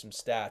this with some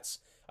stats.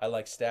 I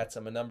like stats.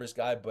 I'm a numbers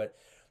guy, but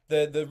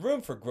the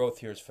room for growth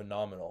here is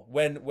phenomenal.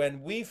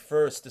 When we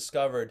first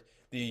discovered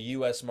the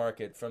U.S.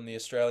 market from the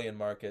Australian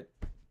market,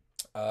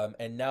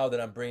 and now that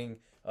I'm bringing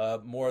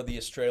more of the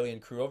Australian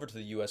crew over to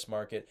the U.S.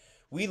 market,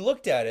 we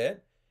looked at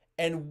it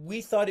and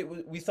we thought it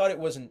was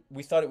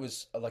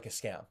like a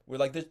scam. We're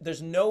like,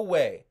 there's no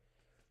way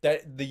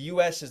that the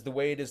U.S. is the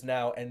way it is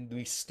now, and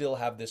we still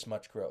have this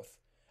much growth.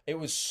 It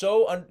was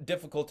so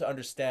difficult to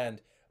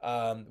understand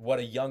what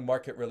a young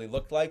market really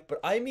looked like.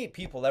 But I meet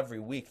people every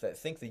week that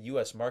think the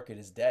U.S. market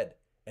is dead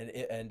and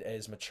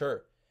is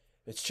mature.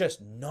 It's just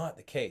not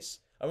the case.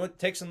 I'm going to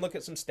take some look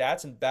at some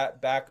stats and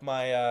back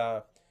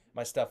my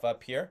my stuff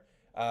up here.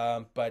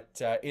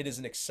 But it is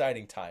an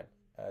exciting time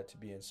to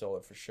be in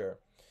solar for sure.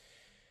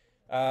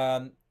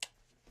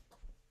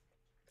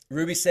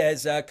 Ruby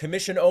says,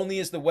 commission only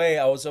is the way.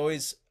 I was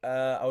always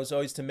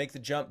to make the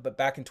jump, but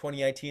back in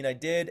 2019 I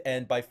did,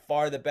 and by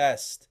far the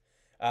best.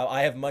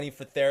 I have money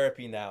for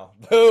therapy now.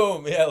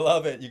 Boom. Yeah,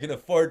 love it. You can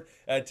afford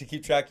to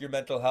keep track of your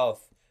mental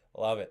health.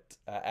 Love it.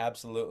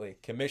 Absolutely.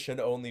 Commission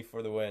only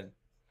for the win.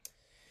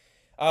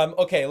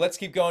 Okay, let's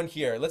keep going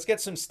here. Let's get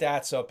some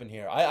stats open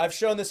here. I've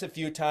shown this a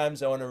few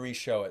times. I want to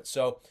re-show it.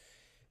 So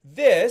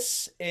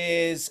this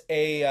is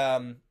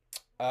a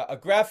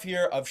graph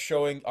here of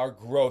showing our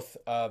growth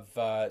of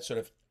sort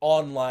of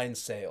online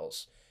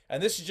sales.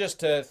 And this is just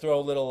to throw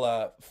a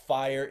little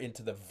fire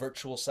into the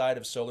virtual side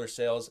of solar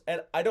sales.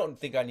 And I don't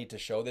think I need to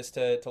show this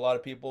to a lot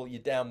of people. You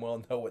damn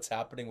well know what's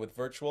happening with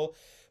virtual.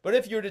 But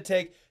if you were to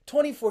take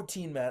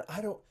 2014, man,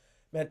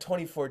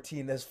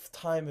 2014, this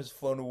time has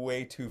flown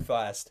way too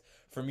fast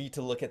for me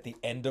to look at the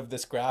end of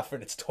this graph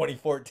and it's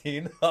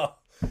 2014.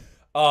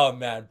 Oh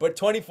man, but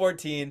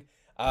 2014,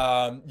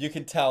 you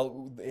can tell,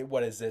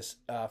 what is this,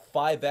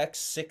 5x,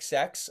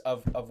 6x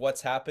of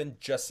what's happened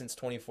just since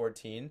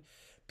 2014.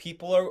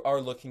 People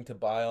are looking to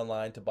buy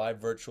online, to buy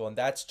virtual, and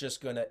that's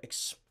just going to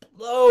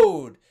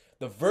explode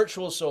the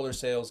virtual solar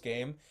sales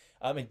game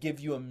and give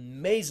you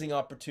amazing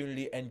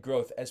opportunity and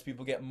growth as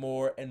people get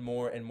more and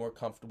more and more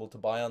comfortable to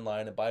buy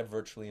online and buy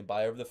virtually and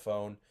buy over the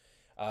phone.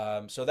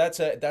 So that's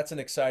an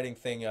exciting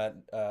thing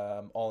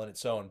all on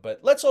its own.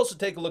 But let's also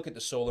take a look at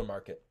the solar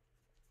market.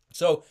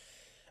 So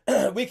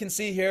we can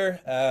see here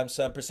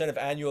some percent of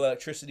annual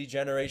electricity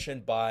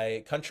generation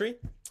by country.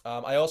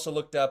 I also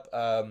looked up,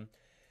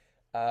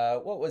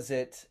 what was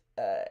it?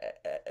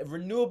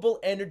 Renewable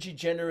energy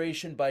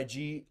generation by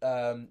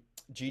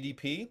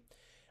GDP.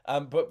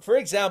 But for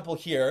example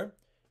here,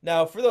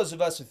 now for those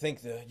of us who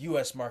think the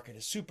US market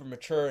is super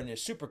mature and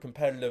is super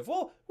competitive,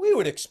 well, we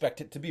would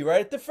expect it to be right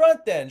at the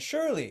front then,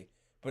 surely.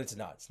 But it's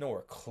not. It's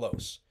nowhere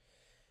close.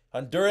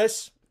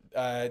 Honduras,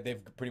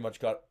 they've pretty much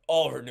got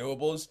all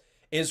renewables.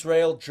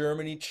 Israel,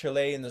 Germany,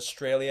 Chile, and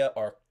Australia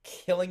are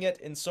killing it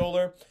in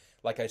solar.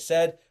 Like I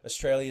said,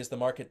 Australia is the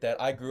market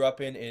that I grew up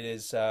in. It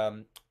is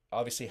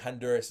obviously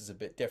Honduras is a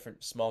bit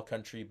different, small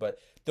country, but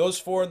those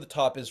four in the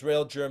top,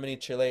 Israel, Germany,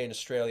 Chile, and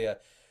Australia,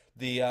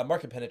 the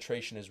market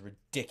penetration is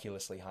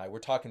ridiculously high. We're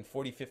talking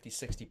 40, 50,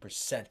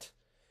 60%.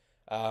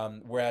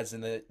 Whereas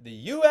in the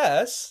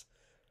US,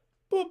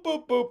 boop,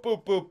 boop, boop,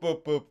 boop, boop,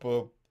 boop, boop,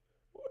 boop,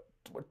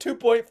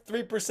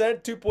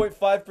 2.3%,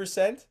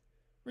 2.5%,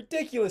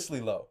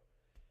 ridiculously low.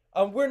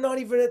 We're not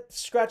even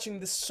scratching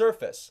the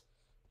surface.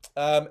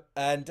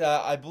 And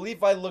I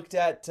believe I looked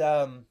at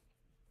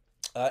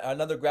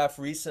another graph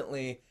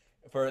recently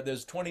for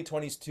there's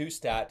 2022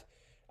 stat.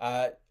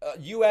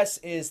 US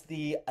is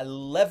the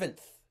 11th,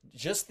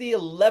 just the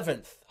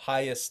 11th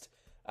highest,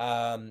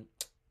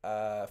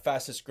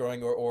 fastest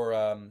growing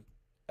or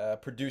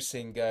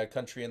producing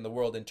country in the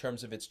world in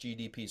terms of its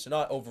GDP. So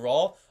not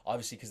overall,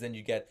 obviously, because then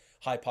you get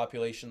high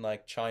population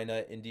like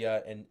China,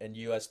 India, and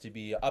US to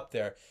be up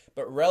there.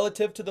 But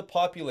relative to the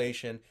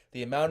population,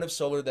 the amount of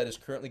solar that is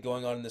currently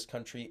going on in this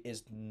country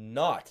is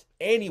not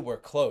anywhere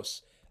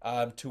close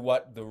to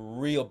what the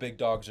real big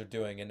dogs are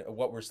doing and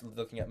what we're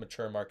looking at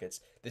mature markets.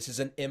 This is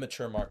an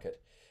immature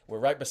market. We're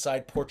right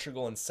beside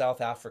Portugal and South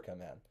Africa,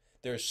 man.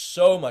 There's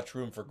so much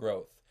room for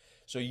growth.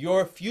 So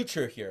your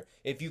future here,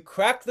 if you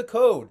crack the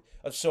code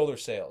of solar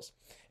sales,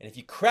 and if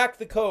you crack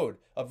the code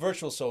of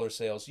virtual solar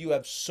sales, you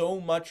have so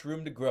much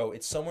room to grow.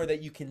 It's somewhere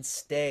that you can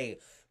stay,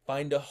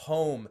 find a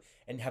home,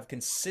 and have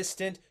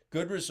consistent,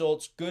 good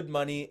results, good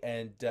money,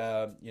 and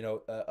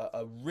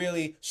a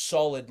really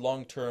solid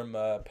long-term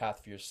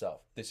path for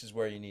yourself. This is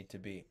where you need to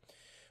be.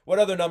 What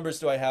other numbers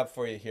do I have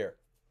for you here?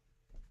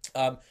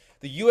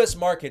 The U.S.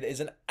 market is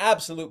an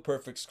absolute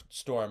perfect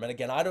storm. And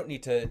again, I don't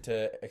need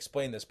to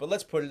explain this, but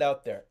let's put it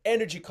out there.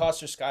 Energy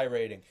costs are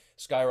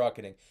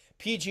skyrocketing.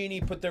 PG&E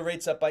put their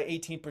rates up by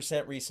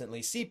 18%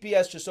 recently.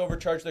 CPS just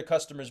overcharged their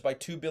customers by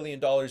 $2 billion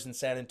in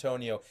San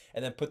Antonio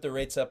and then put their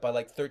rates up by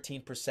like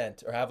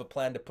 13% or have a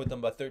plan to put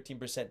them by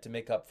 13% to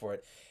make up for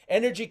it.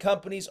 Energy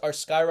companies are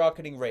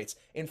skyrocketing rates.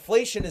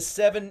 Inflation is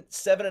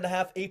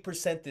 7.5%,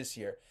 8% this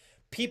year.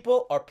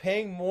 People are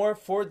paying more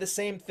for the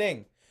same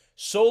thing.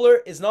 Solar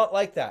is not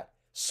like that.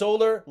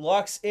 Solar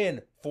locks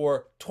in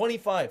for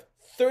 25,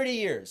 30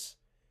 years.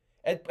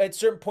 At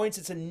certain points,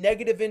 it's a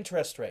negative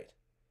interest rate.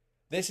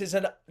 This is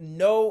a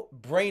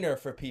no-brainer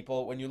for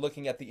people when you're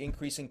looking at the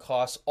increasing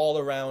costs all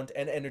around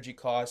and energy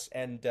costs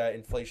and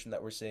inflation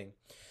that we're seeing.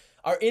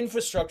 Our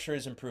infrastructure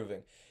is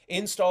improving.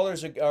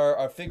 Installers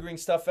are figuring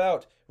stuff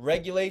out.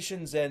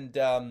 Regulations and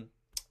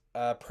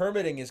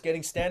permitting is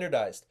getting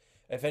standardized.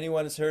 If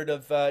anyone has heard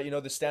of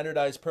the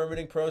standardized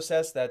permitting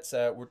process, that's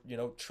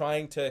we're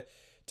trying to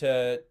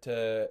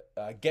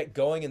get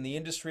going in the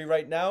industry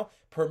right now.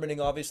 Permitting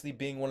obviously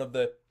being one of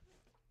the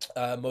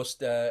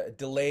most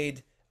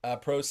delayed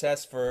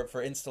process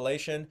for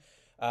installation.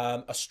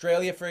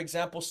 Australia, for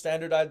example,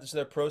 standardized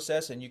their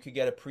process, and you could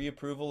get a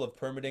pre-approval of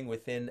permitting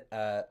within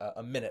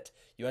a minute.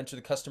 You enter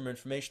the customer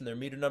information, their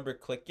meter number,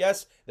 click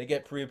yes, they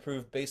get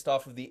pre-approved based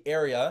off of the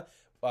area.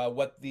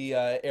 What the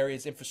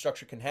area's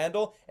infrastructure can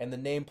handle, and the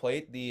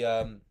nameplate,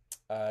 the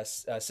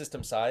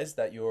system size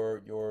that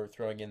you're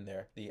throwing in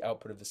there, the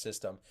output of the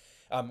system.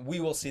 We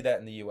will see that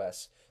in the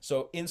US.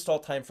 So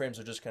install timeframes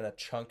are just going to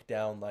chunk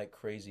down like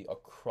crazy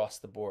across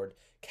the board.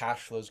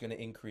 Cash flow is going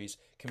to increase.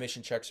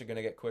 Commission checks are going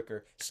to get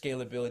quicker.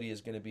 Scalability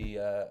is going to be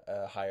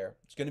higher.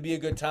 It's going to be a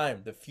good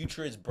time. The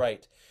future is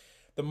bright.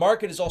 The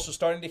market is also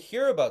starting to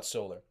hear about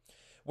solar.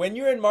 When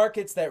you're in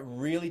markets that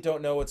really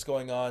don't know what's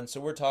going on, so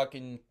we're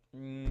talking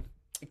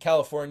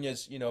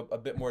California's, a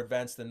bit more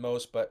advanced than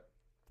most, but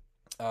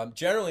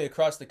generally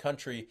across the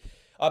country,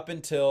 up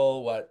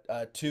until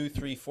 2,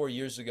 3, 4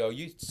 years ago,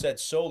 you said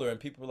solar and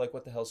people were like,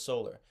 what the hell's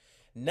solar?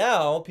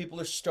 Now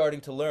people are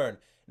starting to learn.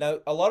 Now,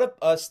 a lot of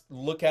us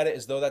look at it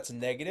as though that's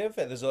negative,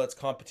 as though that's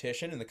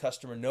competition and the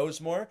customer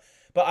knows more.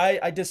 But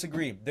I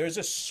disagree. There's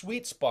a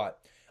sweet spot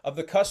of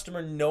the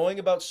customer knowing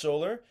about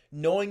solar,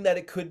 knowing that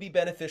it could be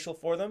beneficial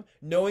for them,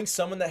 knowing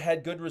someone that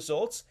had good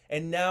results,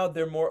 and now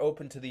they're more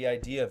open to the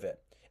idea of it.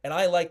 And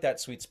I like that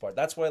sweet spot.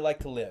 That's where I like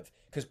to live.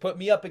 Because put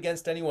me up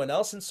against anyone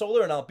else in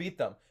solar and I'll beat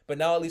them. But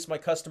now at least my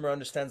customer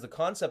understands the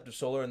concept of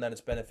solar and that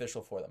it's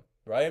beneficial for them,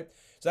 right?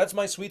 So that's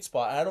my sweet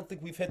spot. I don't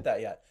think we've hit that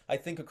yet. I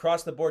think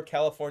across the board,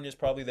 California is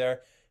probably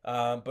there.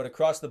 But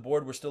across the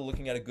board, we're still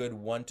looking at a good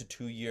 1 to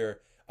 2 year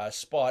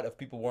spot of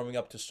people warming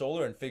up to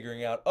solar and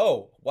figuring out,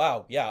 oh,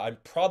 wow, yeah, I'm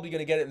probably going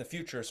to get it in the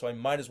future, so I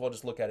might as well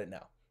just look at it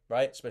now,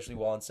 right? Especially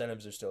while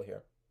incentives are still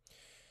here.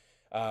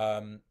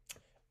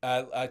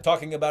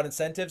 Talking about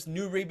incentives,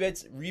 new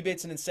rebates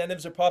and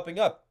incentives are popping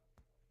up.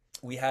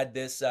 We had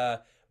this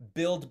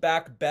Build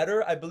Back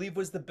Better, I believe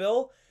was the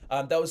bill.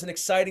 That was an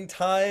exciting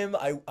time.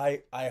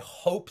 I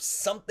hope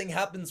something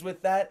happens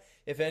with that.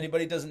 If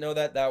anybody doesn't know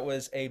that, that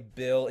was a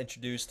bill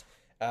introduced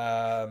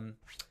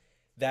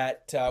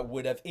that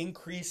would have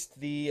increased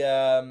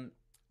the,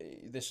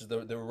 this is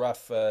the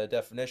rough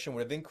definition,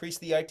 would have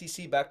increased the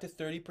ITC back to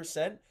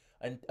 30%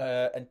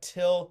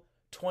 until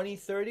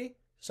 2030,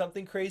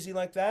 something crazy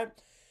like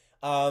that.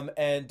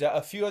 And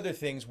a few other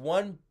things.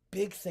 One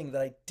big thing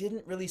that I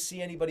didn't really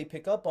see anybody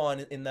pick up on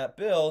in that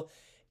bill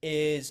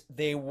is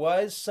there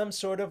was some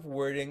sort of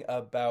wording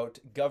about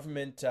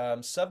government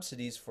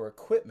subsidies for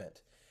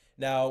equipment.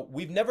 Now,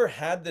 we've never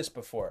had this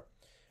before,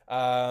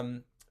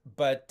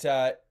 but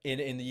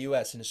in the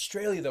US. In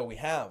Australia, though, we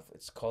have.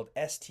 It's called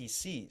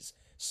STCs,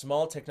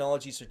 Small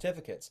Technology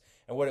Certificates.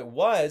 And what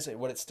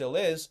it still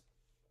is,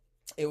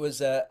 it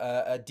was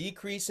a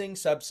decreasing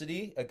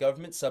subsidy, a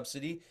government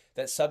subsidy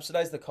that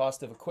subsidized the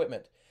cost of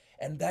equipment.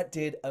 And that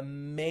did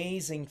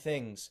amazing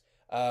things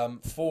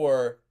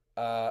for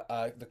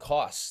the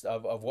cost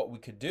of what we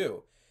could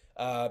do.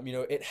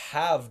 It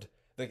halved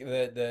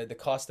the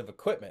cost of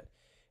equipment.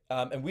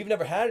 And we've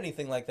never had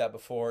anything like that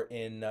before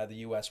in the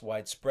U.S.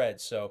 widespread.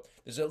 So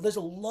there's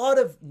a lot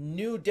of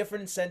new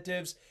different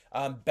incentives,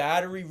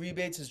 battery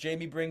rebates, as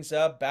Jamie brings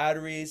up,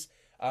 batteries,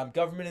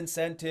 government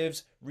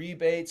incentives,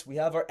 rebates. We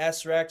have our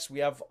SRECs. We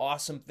have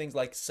awesome things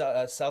like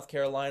South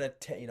Carolina,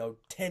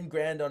 10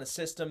 grand on a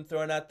system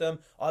thrown at them.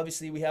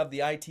 Obviously, we have the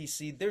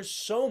ITC. There's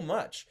so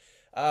much.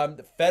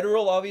 The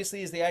federal,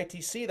 obviously, is the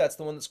ITC. That's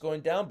the one that's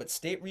going down. But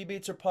state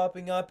rebates are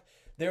popping up.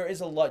 There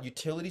is a lot.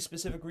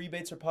 Utility-specific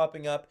rebates are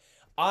popping up.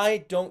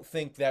 I don't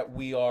think that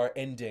we are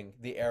ending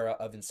the era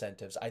of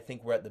incentives. I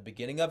think we're at the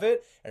beginning of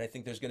it, and I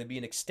think there's going to be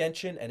an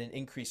extension and an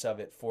increase of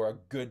it for a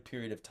good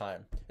period of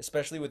time,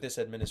 especially with this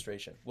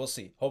administration. We'll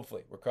see.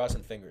 Hopefully. We're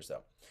crossing fingers,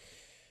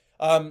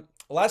 though.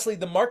 Lastly,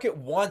 the market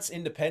wants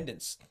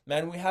independence.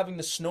 Man, we're having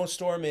the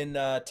snowstorm in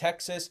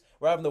Texas.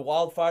 We're having the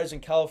wildfires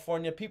in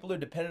California. People are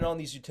dependent on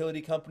these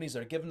utility companies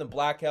that are giving them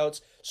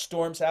blackouts.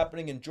 Storms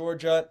happening in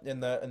Georgia,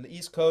 in the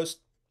East Coast.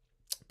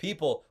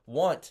 People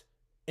want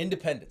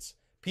independence.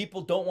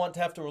 People don't want to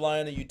have to rely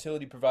on a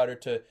utility provider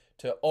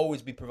to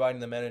always be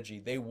providing them energy.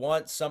 They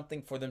want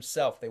something for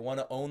themselves. They want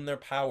to own their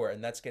power,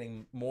 and that's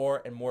getting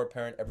more and more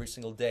apparent every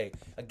single day.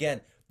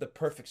 Again, the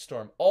perfect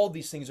storm. All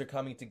these things are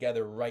coming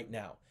together right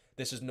now.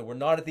 We're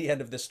not at the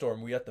end of this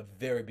storm. We're at the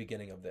very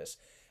beginning of this.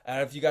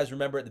 And if you guys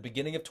remember, at the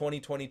beginning of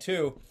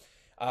 2022,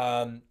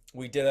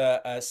 we did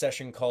a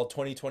session called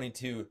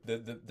 2022,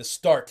 the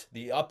start,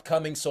 the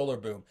upcoming solar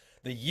boom,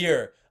 the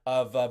year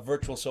of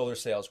virtual solar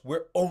sales.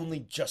 We're only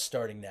just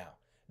starting now.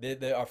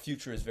 Our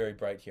future is very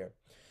bright here.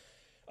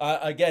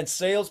 Again,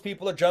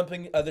 salespeople are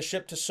jumping the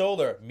ship to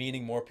solar,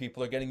 meaning more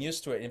people are getting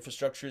used to it.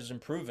 Infrastructure is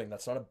improving.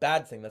 That's not a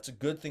bad thing. That's a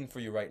good thing for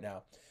you right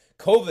now.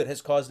 COVID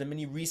has caused a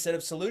mini reset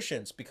of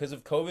solutions. Because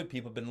of COVID,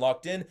 people have been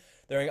locked in.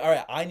 They're going, all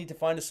right, I need to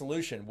find a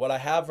solution. What I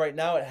have right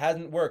now, it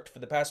hasn't worked. For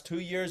the past 2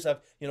 years,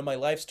 my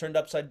life's turned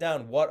upside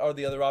down. What are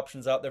the other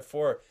options out there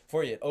for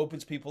you? It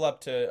opens people up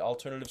to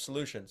alternative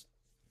solutions.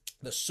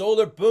 The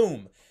solar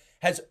boom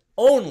has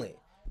only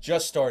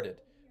just started.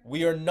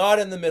 We are not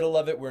in the middle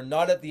of it. We're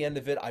not at the end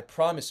of it. I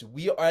promise you,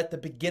 we are at the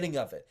beginning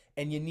of it,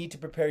 and you need to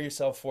prepare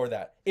yourself for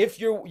that.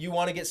 If you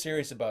want to get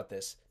serious about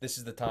this, this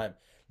is the time.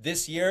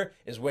 This year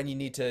is when you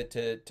need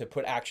to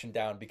put action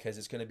down, because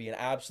it's going to be an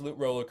absolute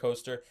roller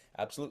coaster,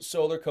 absolute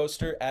solar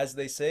coaster, as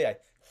they say. I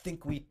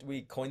think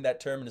we coined that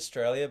term in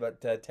Australia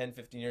about 10,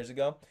 15 years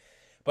ago.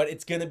 But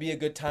it's going to be a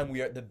good time.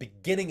 We are at the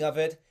beginning of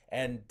it,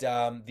 and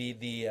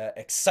the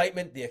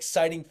excitement, the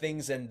exciting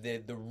things, and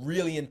the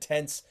really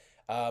intense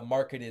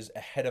market is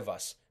ahead of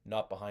us,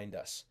 not behind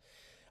us.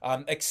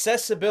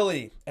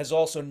 Accessibility has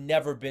also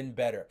never been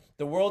better.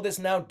 The world is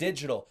now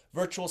digital.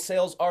 Virtual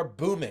sales are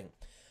booming.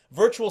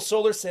 Virtual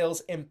solar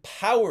sales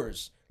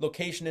empowers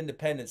location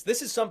independence.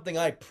 This is something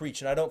I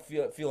preach, and I don't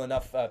feel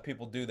enough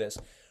people do this.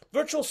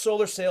 Virtual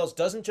solar sales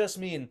doesn't just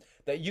mean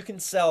that you can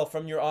sell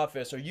from your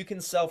office or you can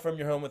sell from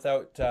your home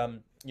without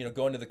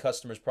going to the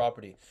customer's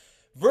property.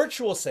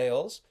 Virtual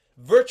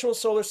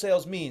solar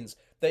sales means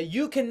that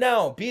you can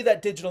now be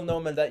that digital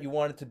nomad that you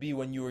wanted to be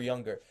when you were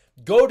younger.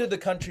 Go to the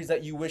countries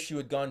that you wish you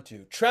had gone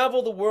to.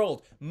 Travel the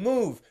world.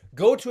 Move.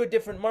 Go to a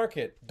different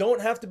market.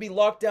 Don't have to be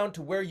locked down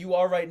to where you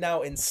are right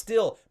now and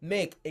still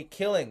make a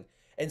killing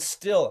and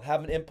still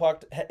have an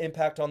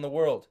impact on the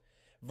world.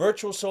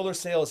 Virtual solar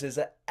sales is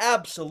an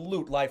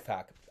absolute life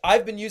hack.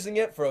 I've been using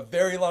it for a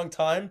very long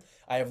time.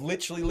 I have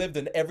literally lived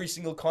in every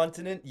single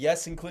continent,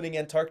 yes, including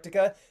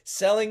Antarctica,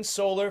 selling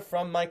solar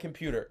from my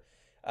computer.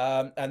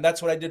 And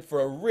that's what I did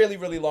for a really,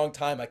 really long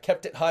time. I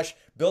kept it hush,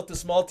 built a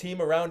small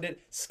team around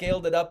it,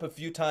 scaled it up a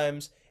few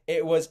times.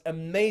 It was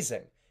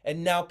amazing.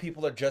 And now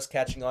people are just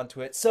catching on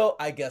to it. So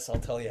I guess I'll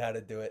tell you how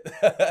to do it.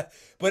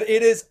 But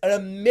it is an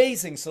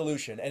amazing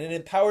solution, and it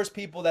empowers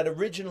people that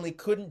originally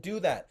couldn't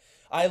do that.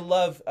 I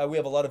love, we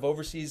have a lot of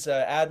overseas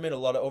admin, a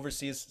lot of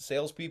overseas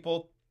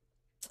salespeople,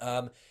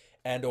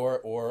 and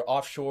or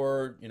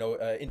offshore,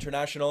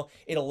 international.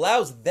 It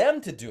allows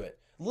them to do it,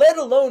 let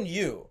alone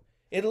you.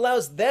 It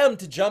allows them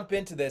to jump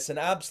into this and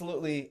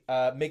absolutely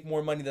make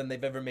more money than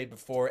they've ever made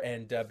before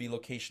and be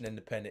location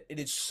independent. It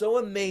is so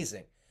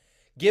amazing.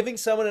 Giving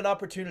someone an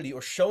opportunity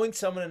or showing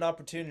someone an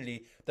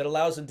opportunity that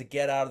allows them to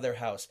get out of their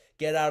house,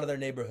 get out of their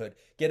neighborhood,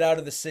 get out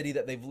of the city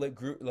that they've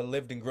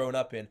lived and grown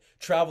up in,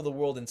 travel the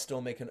world and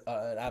still make an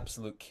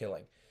absolute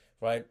killing,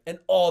 right? And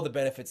all the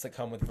benefits that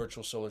come with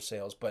virtual solar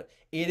sales. But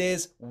it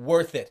is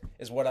worth it,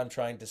 is what I'm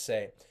trying to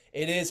say.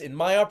 It is, in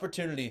my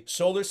opportunity,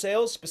 solar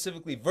sales,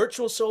 specifically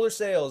virtual solar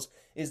sales,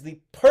 is the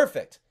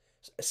perfect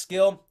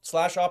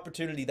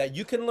skill/opportunity that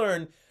you can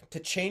learn to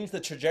change the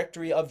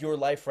trajectory of your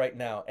life right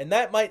now. And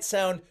that might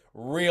sound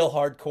real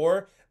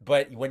hardcore,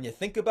 but when you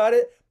think about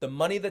it, the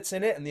money that's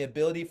in it and the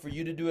ability for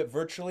you to do it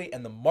virtually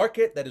and the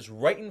market that is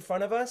right in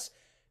front of us,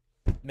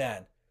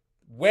 man,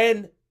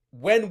 when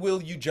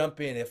will you jump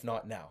in if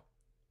not now,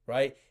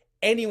 right?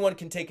 Anyone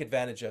can take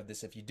advantage of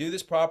this. If you do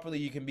this properly,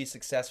 you can be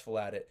successful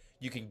at it.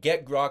 You can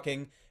get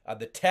grokking.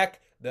 The tech,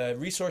 the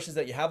resources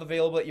that you have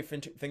available at your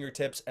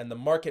fingertips, and the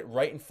market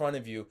right in front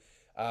of you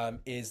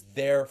is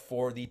there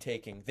for the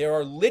taking. There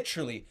are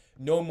literally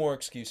no more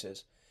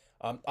excuses.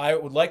 I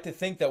would like to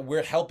think that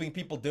we're helping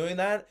people doing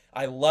that.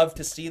 I love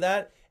to see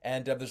that.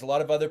 And there's a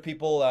lot of other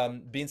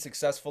people being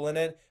successful in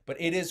it, but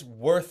it is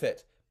worth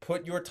it.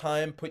 Put your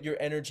time, put your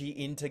energy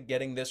into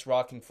getting this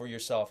rocking for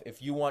yourself.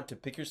 If you want to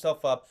pick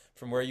yourself up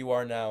from where you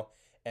are now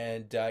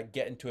and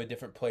get into a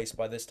different place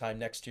by this time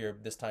next year,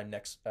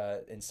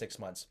 in 6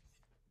 months.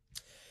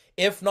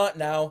 If not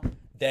now,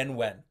 then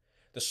when?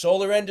 The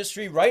solar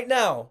industry right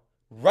now,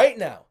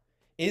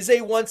 is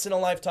a once in a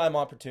lifetime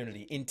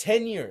opportunity. In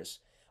 10 years,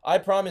 I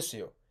promise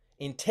you,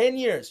 in 10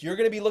 years, you're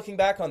going to be looking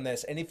back on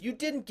this. And if you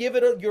didn't give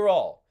it your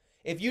all,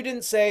 if you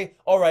didn't say,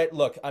 all right,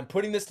 look, I'm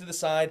putting this to the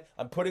side,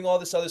 I'm putting all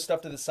this other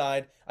stuff to the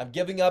side, I'm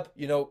giving up,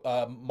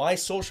 my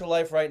social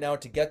life right now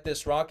to get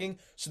this rocking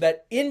so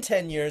that in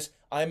 10 years,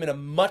 I'm in a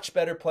much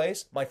better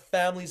place. My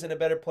family's in a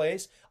better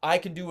place. I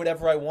can do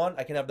whatever I want.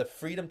 I can have the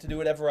freedom to do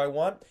whatever I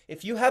want.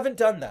 If you haven't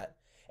done that,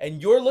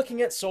 and you're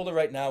looking at solar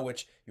right now,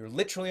 which you're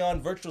literally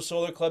on Virtual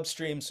Solar Club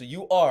stream, so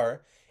you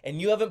are,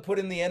 and you haven't put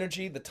in the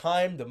energy, the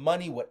time, the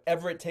money,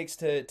 whatever it takes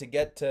to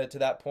get to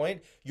that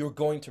point, you're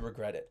going to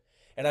regret it.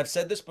 And I've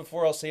said this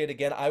before, I'll say it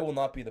again, I will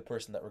not be the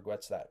person that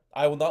regrets that.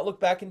 I will not look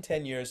back in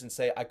 10 years and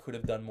say, I could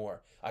have done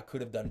more. I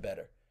could have done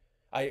better.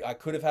 I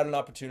could have had an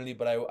opportunity,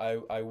 but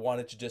I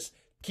wanted to just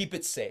keep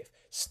it safe.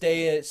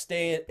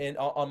 Stay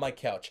on my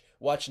couch.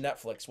 Watch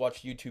Netflix.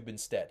 Watch YouTube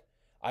instead.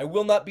 I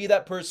will not be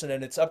that person,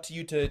 and it's up to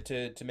you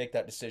to make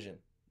that decision,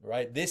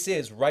 right? This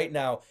is, right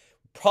now,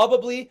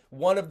 probably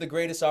one of the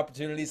greatest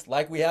opportunities,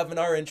 like we have in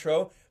our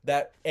intro,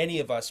 that any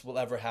of us will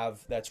ever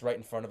have that's right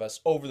in front of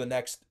us over the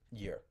next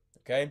year,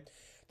 okay?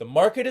 The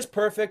market is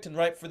perfect and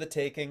ripe for the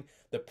taking.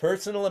 The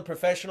personal and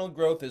professional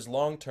growth is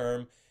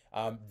long-term.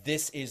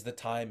 This is the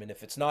time, and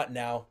if it's not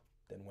now,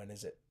 then when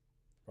is it,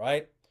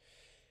 right?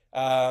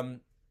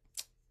 And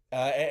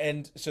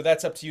so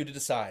that's up to you to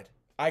decide.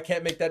 I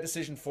can't make that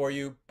decision for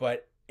you,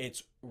 but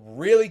it's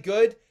really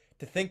good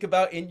to think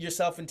about in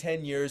yourself in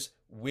 10 years.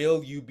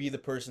 Will you be the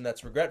person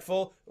that's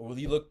regretful, or will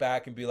you look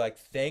back and be like,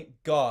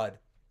 thank God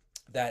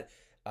that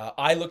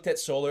I looked at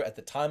solar at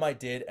the time I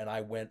did and I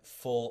went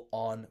full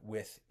on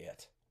with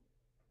it,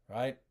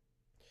 right?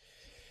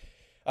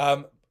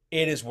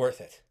 It is worth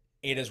it.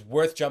 It is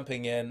worth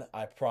jumping in.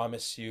 I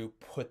promise you,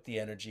 put the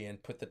energy in,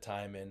 put the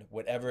time in,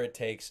 whatever it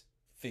takes,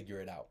 figure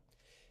it out.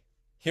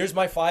 Here's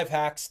my 5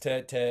 hacks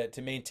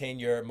to maintain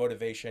your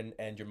motivation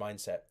and your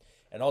mindset.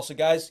 And also,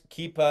 guys,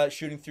 keep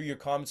shooting through your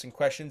comments and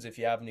questions if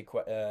you have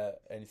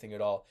anything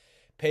at all.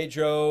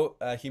 Pedro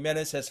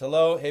Jimenez says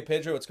hello. Hey,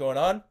 Pedro, what's going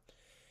on?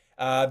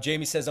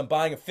 Jamie says, I'm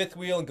buying a fifth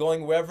wheel and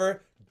going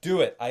wherever.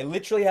 Do it. I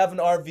literally have an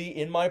RV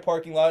in my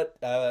parking lot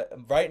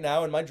right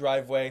now in my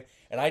driveway,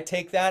 and I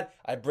take that,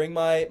 I bring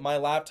my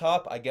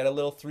laptop, I get a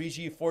little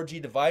 3G,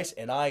 4G device,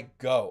 and I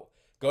go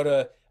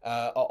to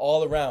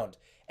all around.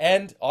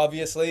 And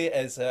obviously,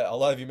 as a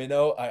lot of you may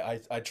know,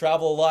 I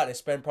travel a lot. I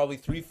spend probably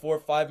 3, 4,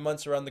 5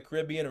 months around the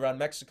Caribbean, around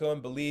Mexico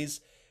and Belize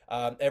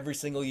every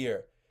single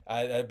year.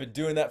 I've been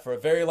doing that for a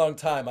very long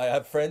time. I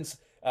have friends,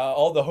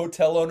 all the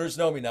hotel owners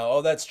know me now.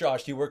 Oh, that's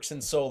Josh. He works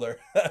in solar.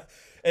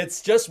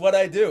 It's just what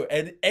I do,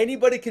 and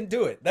anybody can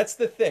do it. That's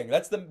the thing.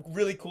 That's the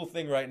really cool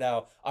thing right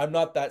now. I'm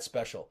not that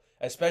special,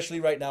 especially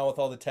right now with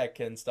all the tech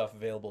and stuff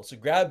available. So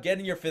get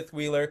in your fifth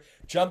wheeler,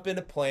 jump in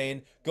a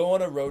plane, go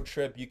on a road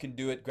trip. You can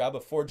do it. Grab a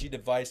 4G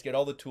device, get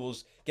all the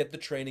tools, get the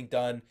training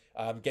done,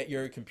 get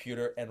your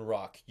computer, and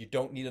rock. You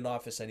don't need an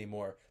office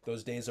anymore.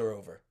 Those days are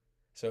over.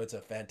 So it's a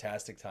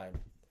fantastic time.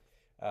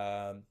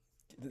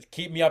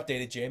 Keep me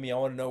updated, Jamie. I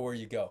want to know where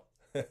you go.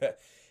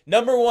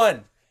 Number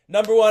one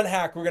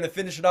hack. We're going to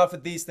finish it off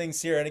with these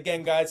things here. And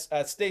again, guys,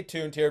 stay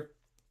tuned here.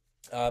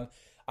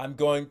 I'm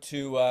going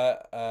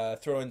to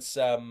throw in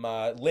some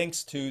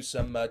links to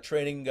some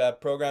training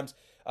programs.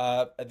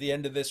 At the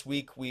end of this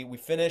week, we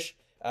finish.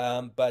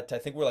 But I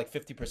think we're like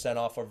 50%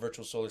 off our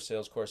virtual solar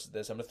sales course at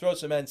this. I'm going to throw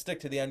some in, stick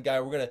to the end, guy.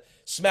 We're going to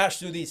smash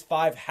through these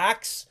 5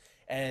 hacks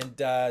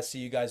and see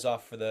you guys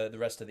off for the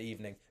rest of the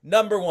evening.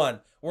 Number 1,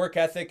 work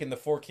ethic and the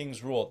 4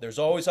 Kings rule. There's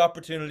always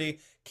opportunity.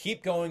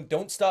 Keep going.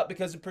 Don't stop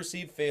because of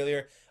perceived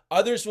failure.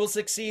 Others will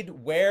succeed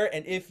where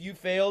and if you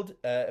failed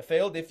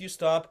if you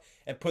stop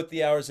and put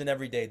the hours in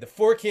every day. The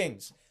 4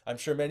 Kings. I'm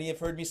sure many have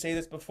heard me say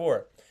this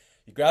before.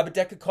 You grab a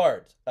deck of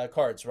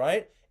cards,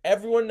 right?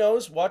 Everyone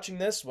knows watching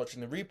the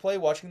replay,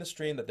 watching the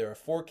stream, that there are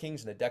 4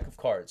 Kings in a deck of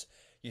cards.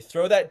 You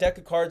throw that deck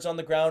of cards on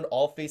the ground,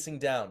 all facing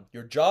down.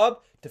 Your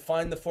job, to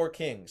find the 4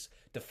 Kings,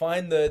 to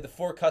find the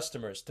 4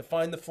 customers, to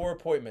find the 4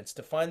 appointments,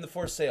 to find the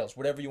 4 sales,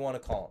 whatever you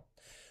want to call them.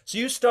 So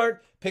you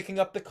start picking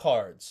up the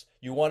cards.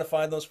 You want to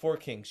find those 4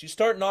 Kings. You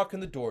start knocking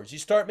the doors. You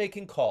start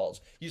making calls.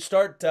 You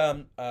start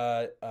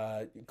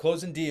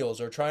closing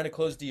deals or trying to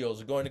close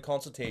deals or going to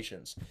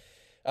consultations.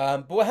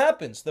 But what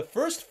happens? The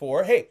first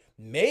 4, hey,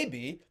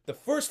 maybe the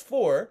first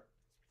 4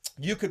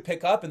 you could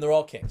pick up and they're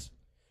all Kings.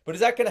 But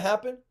is that going to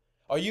happen?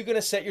 Are you going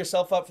to set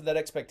yourself up for that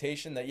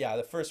expectation that, yeah,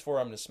 the first 4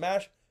 I'm going to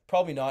smash?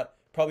 Probably not.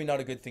 Probably not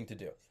a good thing to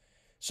do.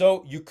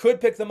 So you could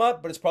pick them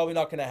up, but it's probably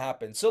not going to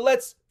happen. So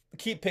let's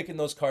keep picking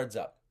those cards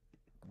up.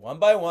 One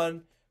by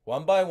one.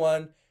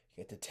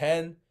 Get to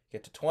 10,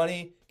 get to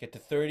 20, get to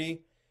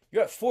 30.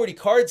 You're at 40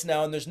 cards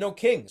now and there's no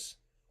Kings.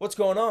 What's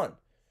going on?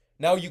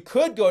 Now you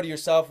could go to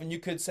yourself and you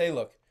could say,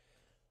 look,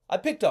 I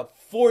picked up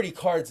 40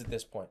 cards at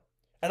this point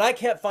and I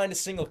can't find a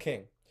single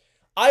King.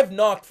 I've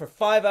knocked for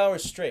 5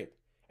 hours straight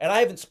and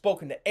I haven't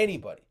spoken to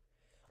anybody.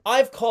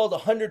 I've called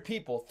 100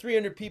 people,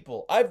 300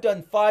 people. I've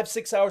done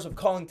 5-6 hours of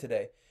calling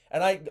today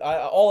and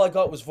all I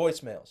got was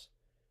voicemails.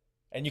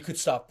 And you could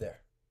stop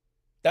there.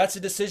 That's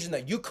a decision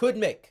that you could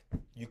make.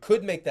 You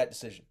could make that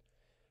decision.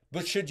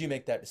 But should you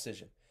make that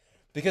decision?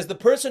 Because the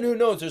person who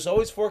knows there's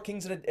always 4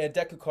 Kings in a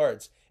deck of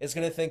cards is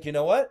going to think, you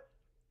know what?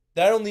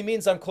 That only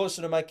means I'm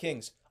closer to my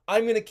Kings.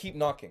 I'm going to keep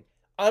knocking.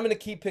 I'm going to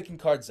keep picking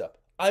cards up.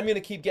 I'm going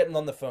to keep getting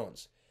on the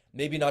phones.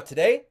 Maybe not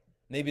today,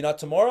 maybe not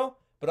tomorrow,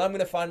 but I'm going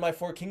to find my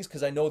 4 Kings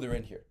because I know they're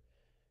in here.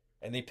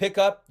 And they pick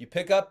up, you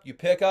pick up, you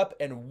pick up,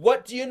 and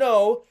what do you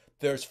know?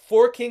 There's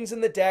 4 Kings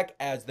in the deck,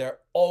 as there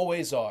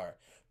always are.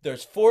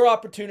 There's 4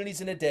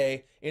 opportunities in a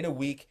day, in a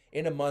week,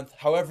 in a month,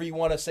 however you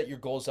want to set your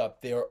goals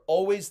up. They are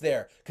always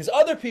there because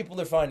other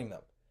people are finding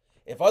them.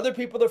 If other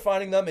people are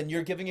finding them and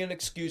you're giving an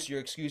excuse, your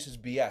excuse is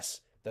BS.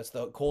 That's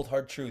the cold,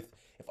 hard truth.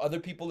 If other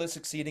people are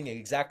succeeding in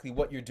exactly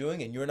what you're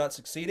doing and you're not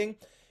succeeding,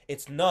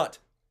 it's not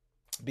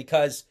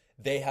because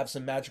they have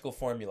some magical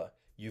formula.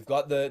 You've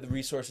got the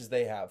resources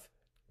they have.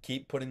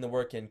 Keep putting the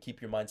work in.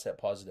 Keep your mindset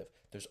positive.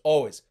 There's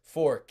always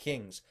 4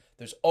 Kings.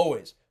 There's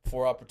always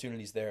 4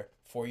 opportunities there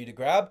for you to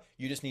grab.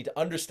 You just need to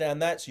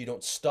understand that so you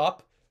don't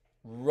stop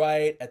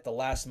right at the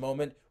last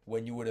moment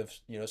when you would have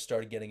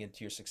started getting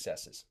into your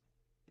successes.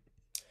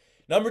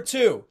 Number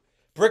 2,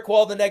 brick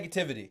wall the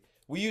negativity.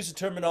 We use a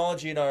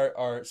terminology in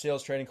our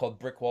sales training called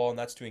brick wall, and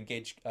that's to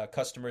engage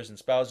customers and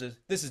spouses.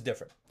 This is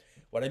different.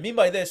 What I mean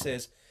by this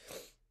is,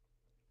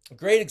 a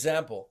great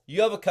example.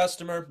 You have a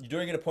customer, you're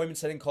doing an appointment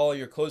setting call,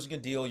 you're closing a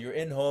deal, you're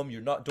in home,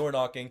 you're not door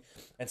knocking,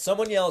 and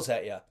someone yells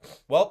at you.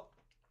 Well,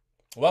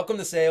 welcome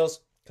to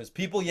sales, because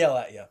people yell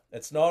at you.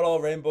 It's not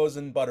all rainbows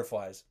and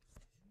butterflies.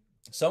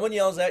 Someone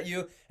yells at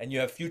you and you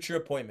have future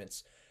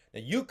appointments.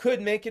 Now you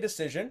could make a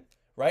decision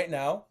right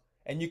now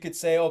and you could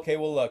say, okay,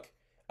 well look,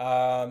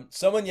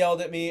 someone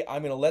yelled at me,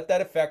 I'm going to let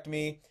that affect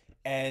me,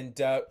 and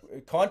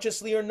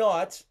consciously or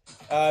not,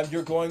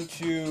 you're going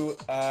to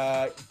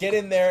get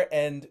in there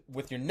and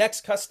with your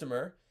next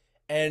customer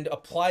and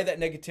apply that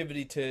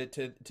negativity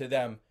to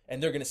them,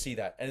 and they're going to see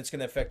that and it's going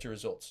to affect your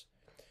results.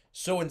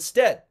 So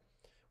instead,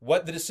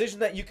 what the decision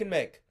that you can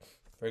make.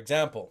 For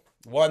example,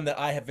 one that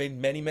I have made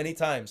many, many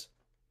times.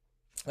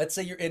 Let's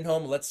say you're in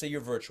home. Let's say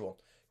you're virtual.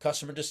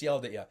 Customer just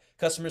yelled at you.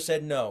 Customer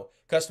said no.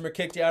 Customer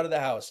kicked you out of the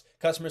house.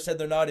 Customer said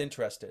they're not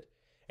interested.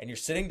 And you're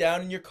sitting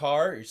down in your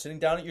car, or you're sitting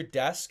down at your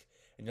desk,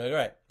 and you're like, all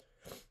right,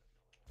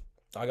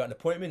 I got an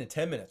appointment in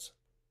 10 minutes.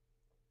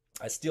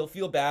 I still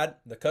feel bad.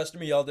 The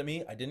customer yelled at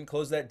me. I didn't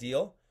close that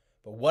deal.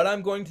 But what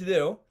I'm going to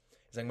do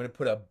is I'm going to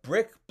put a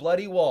brick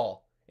bloody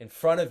wall in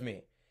front of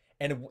me.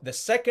 And the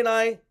second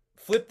I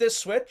flip this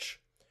switch,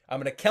 I'm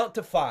going to count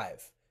to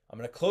 5. I'm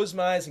going to close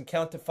my eyes and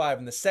count to 5.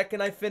 And the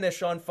second I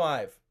finish on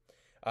 5,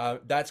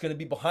 that's going to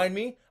be behind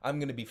me. I'm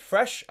going to be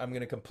fresh. I'm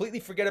going to completely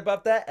forget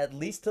about that, at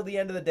least till the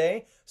end of the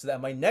day, so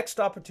that my next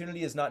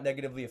opportunity is not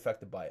negatively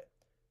affected by it.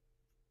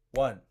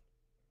 1,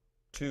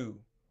 2,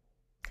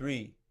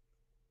 3,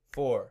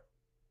 4,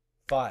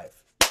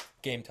 5.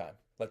 Game time.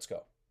 Let's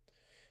go.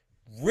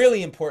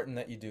 Really important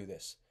that you do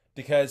this,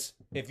 because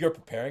if you're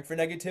preparing for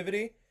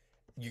negativity,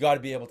 you got to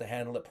be able to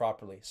handle it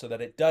properly so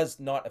that it does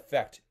not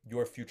affect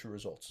your future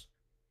results,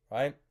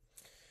 right?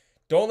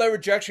 Don't let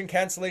rejection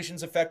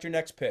cancellations affect your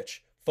next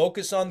pitch.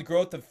 Focus on the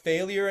growth of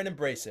failure and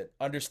embrace it.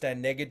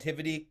 Understand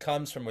negativity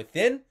comes from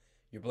within.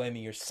 You're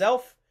blaming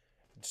yourself.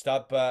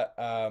 Stop.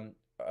 Your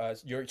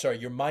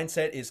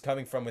mindset is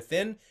coming from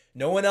within.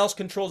 No one else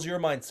controls your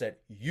mindset.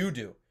 You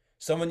do.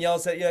 Someone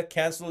yells at you,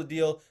 cancel the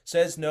deal,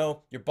 says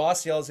no. Your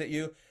boss yells at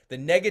you. The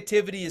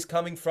negativity is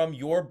coming from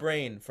your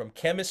brain, from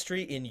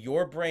chemistry in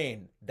your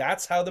brain.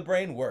 That's how the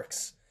brain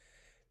works.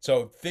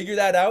 So figure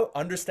that out,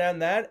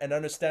 understand that, and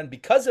understand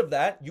because of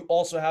that, you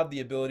also have the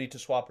ability to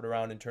swap it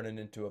around and turn it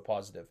into a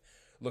positive.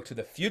 Look to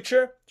the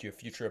future, to your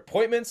future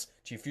appointments,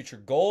 to your future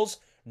goals,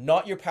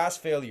 not your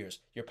past failures,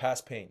 your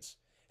past pains.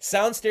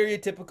 Sounds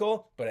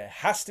stereotypical, but it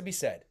has to be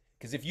said.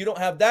 Because if you don't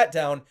have that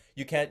down,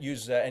 you can't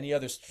use any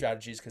other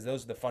strategies, because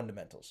those are the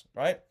fundamentals,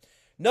 right?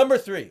 Number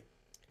 3,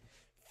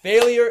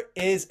 failure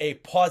is a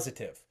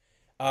positive.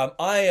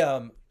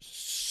 I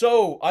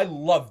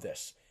love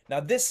this. Now,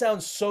 this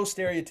sounds so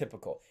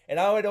stereotypical, and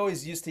I would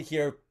always used to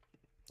hear,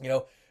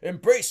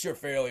 embrace your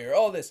failure,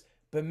 all this.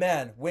 But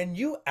man, when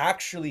you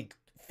actually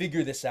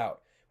figure this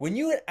out, when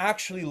you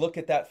actually look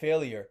at that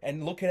failure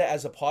and look at it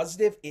as a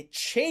positive, it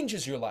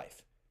changes your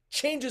life.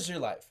 Changes your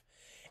life.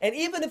 And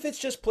even if it's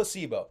just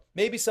placebo,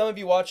 maybe some of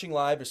you watching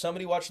live or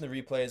somebody watching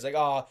the replay is like,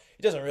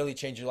 it doesn't really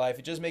change your life.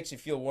 It just makes you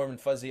feel warm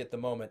and fuzzy at the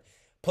moment.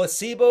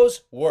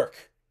 Placebos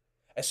work,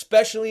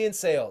 especially in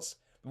sales.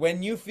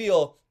 When you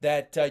feel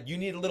that you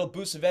need a little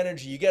boost of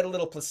energy, you get a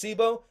little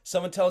placebo,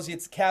 someone tells you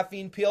it's a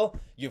caffeine pill,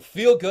 you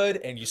feel good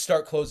and you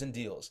start closing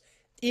deals.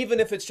 Even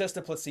if it's just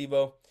a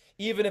placebo,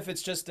 even if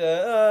it's just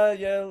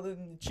a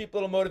cheap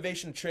little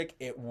motivation trick,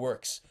 it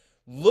works.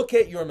 Look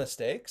at your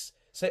mistakes.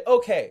 Say,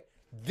 okay,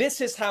 this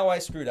is how I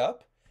screwed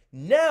up.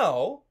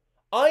 Now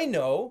I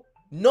know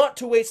not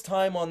to waste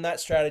time on that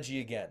strategy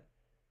again.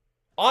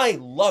 I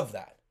love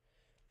that.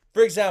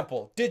 For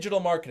example,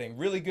 digital marketing,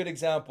 really good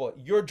example.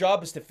 Your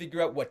job is to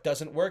figure out what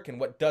doesn't work and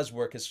what does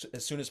work as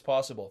soon as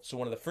possible. So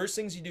one of the first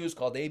things you do is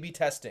called A/B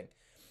testing.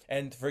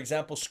 And for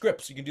example,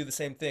 scripts, you can do the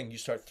same thing. You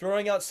start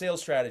throwing out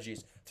sales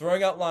strategies,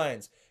 throwing out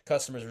lines.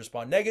 Customers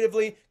respond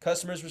negatively,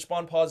 customers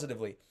respond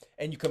positively.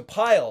 And you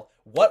compile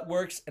what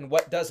works and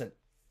what doesn't.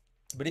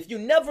 But if you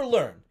never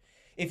learn,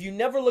 if you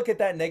never look at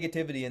that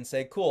negativity and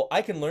say, cool,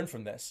 I can learn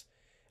from this,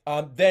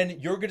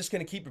 then you're just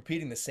going to keep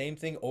repeating the same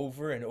thing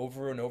over and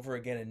over and over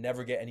again and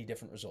never get any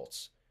different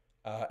results.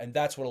 And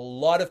that's what a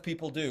lot of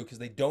people do, because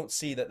they don't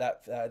see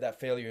that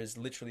failure is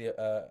literally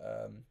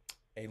a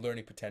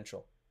learning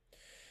potential.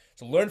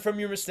 So learn from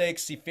your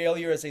mistakes, see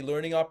failure as a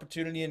learning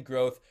opportunity and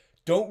growth.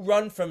 Don't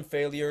run from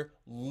failure,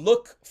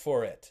 look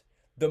for it.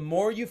 The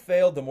more you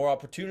fail, the more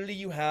opportunity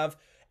you have,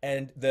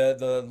 and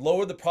the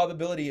lower the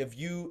probability of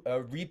you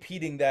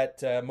repeating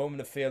that moment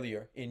of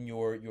failure in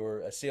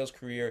your sales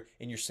career,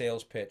 in your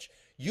sales pitch.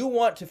 You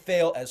want to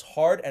fail as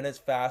hard and as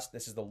fast.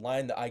 This is the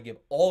line that I give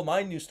all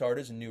my new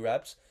starters and new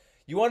reps.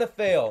 You want to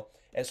fail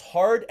as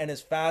hard and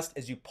as fast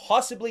as you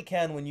possibly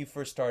can when you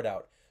first start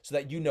out, so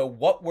that you know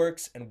what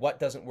works and what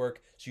doesn't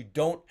work, so you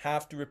don't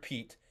have to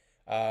repeat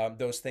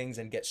those things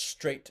and get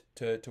straight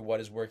to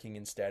what is working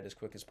instead as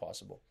quick as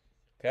possible.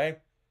 Okay?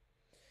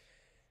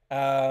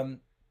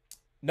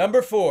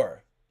 Number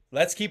 4,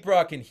 let's keep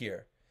rocking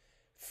here.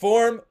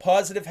 Form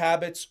positive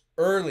habits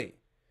early.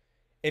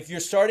 If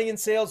you're starting in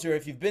sales, or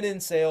if you've been in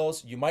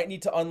sales, you might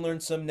need to unlearn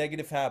some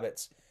negative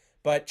habits.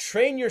 But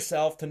train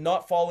yourself to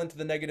not fall into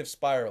the negative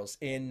spirals.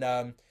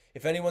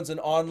 If anyone's an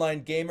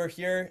online gamer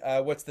here,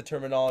 what's the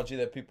terminology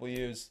that people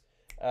use?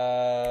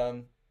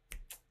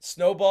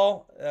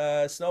 Snowball.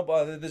 There's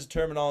a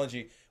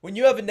terminology. When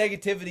you have a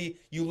negativity,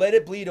 you let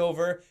it bleed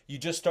over. You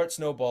just start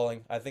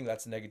snowballing. I think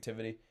that's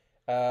negativity.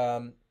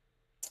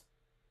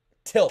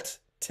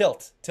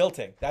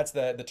 Tilting. That's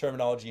the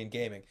terminology in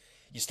gaming.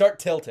 You start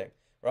tilting,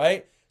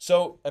 right?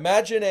 So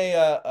imagine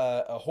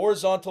a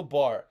horizontal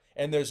bar,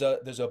 and there's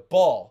a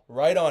ball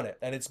right on it,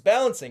 and it's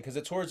balancing because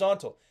it's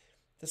horizontal.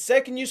 The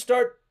second you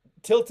start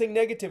tilting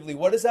negatively,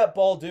 what does that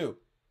ball do?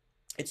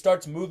 it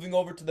starts moving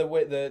over to the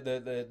way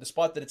the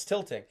spot that it's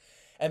tilting.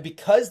 And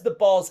because the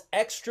ball's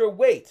extra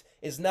weight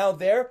is now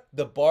there,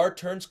 the bar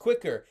turns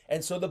quicker.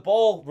 And so the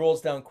ball rolls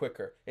down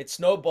quicker. It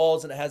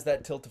snowballs and it has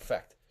that tilt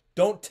effect.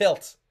 Don't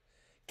tilt.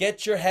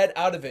 Get your head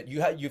out of it.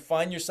 You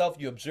find yourself,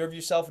 you observe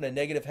yourself in a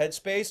negative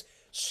headspace.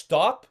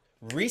 Stop,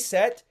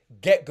 reset,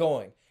 get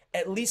going.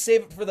 At least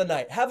save it for the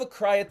night. Have a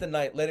cry at the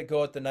night, let it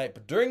go at the night.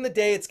 But during the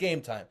day, it's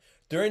game time.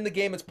 During the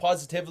game, it's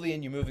positively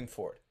and you're moving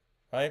forward,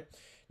 right?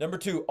 Number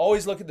 2,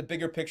 always look at the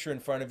bigger picture in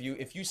front of you.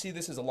 If you see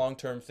this as a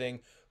long-term thing,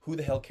 who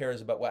the hell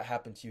cares about what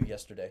happened to you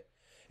yesterday?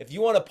 If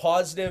you want a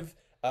positive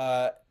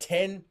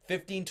 10,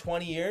 15,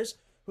 20 years,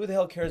 who the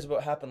hell cares about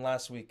what happened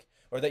last week?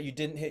 Or that you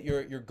didn't hit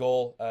your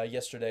goal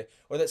yesterday?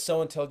 Or that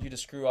someone told you to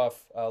screw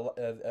off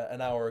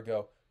an hour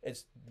ago?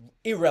 It's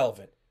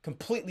irrelevant,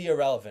 completely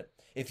irrelevant.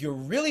 If you're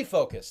really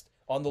focused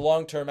on the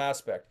long-term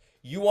aspect,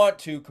 you want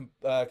to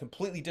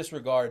completely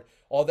disregard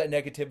all that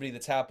negativity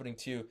that's happening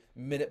to you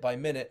minute by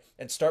minute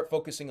and start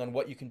focusing on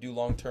what you can do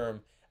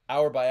long-term,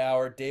 hour by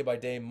hour, day by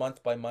day,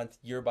 month by month,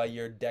 year by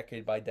year,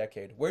 decade by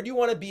decade. Where do you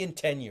want to be in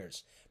 10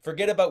 years?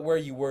 Forget about where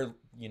you were,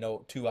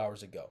 2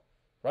 hours ago,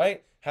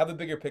 right? Have a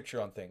bigger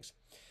picture on things.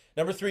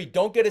 Number 3,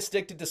 don't get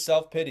addicted to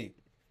self-pity.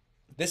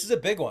 This is a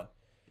big one.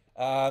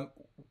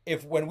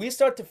 When we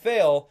start to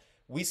fail,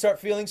 we start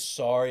feeling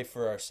sorry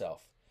for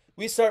ourselves.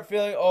 We start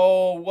feeling,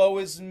 oh, woe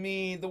is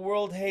me. The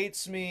world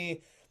hates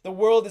me. The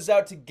world is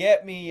out to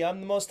get me. I'm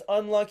the most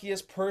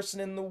unluckiest person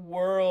in the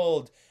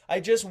world. I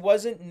just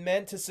wasn't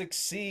meant to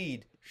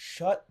succeed.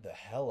 Shut the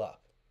hell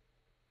up.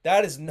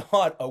 That is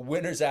not a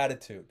winner's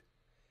attitude.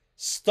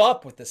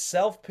 Stop with the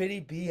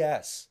self-pity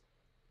BS.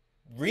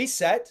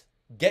 Reset,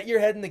 get your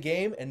head in the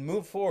game, and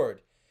move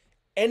forward.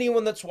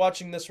 Anyone that's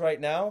watching this right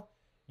now,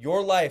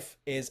 your life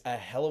is a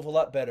hell of a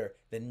lot better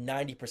than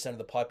 90% of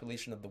the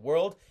population of the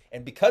world.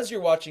 And because you're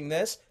watching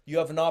this, you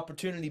have an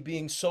opportunity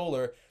being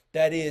solar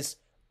that is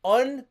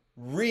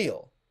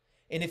unreal.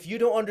 And if you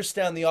don't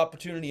understand the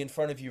opportunity in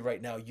front of you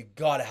right now, you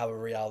gotta have a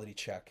reality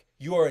check.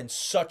 You are in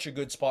such a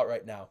good spot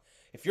right now.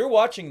 If you're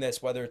watching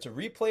this, whether it's a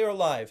replay or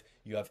live,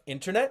 you have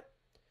internet,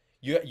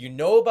 you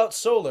know about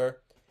solar,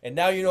 and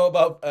now you know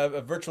about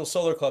a virtual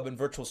solar club and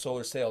virtual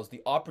solar sales.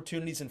 The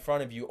opportunities in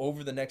front of you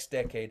over the next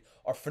decade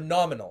are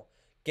phenomenal.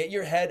 Get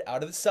your head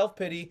out of the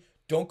self-pity.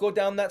 Don't go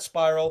down that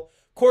spiral.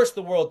 Of course,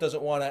 the world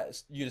doesn't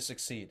want you to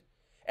succeed.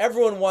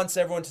 Everyone wants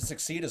everyone to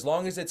succeed as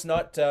long as it's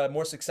not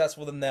more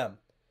successful than them.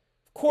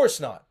 Of course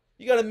not.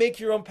 You got to make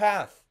your own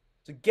path.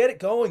 So get it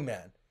going,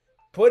 man.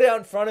 Put it out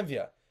in front of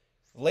you.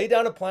 Lay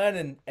down a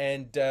plan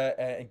and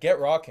get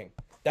rocking.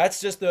 That's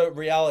just the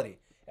reality.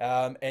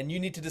 And you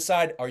need to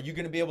decide, are you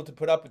going to be able to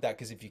put up with that?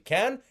 Because if you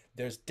can,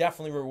 there's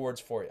definitely rewards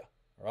for you.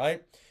 All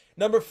right.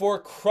 Number 4,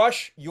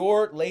 crush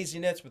your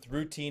laziness with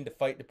routine to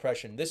fight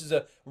depression. This is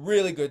a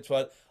really good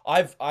one.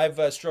 I've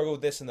struggled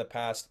with this in the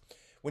past.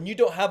 When you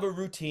don't have a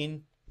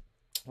routine,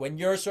 when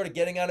you're sort of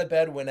getting out of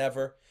bed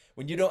whenever,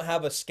 when you don't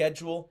have a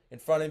schedule in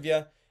front of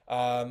you,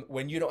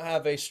 when you don't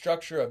have a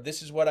structure of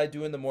this is what I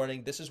do in the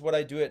morning, this is what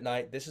I do at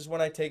night, this is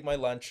when I take my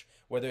lunch,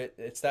 whether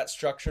it's that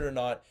structured or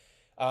not.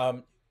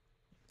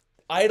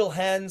 Idle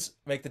hands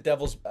make the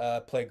devil's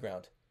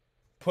playground.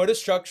 Put a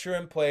structure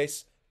in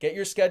place, get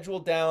your schedule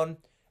down,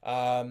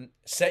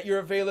 set your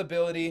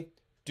availability,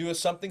 do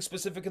something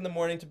specific in the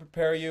morning to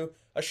prepare you,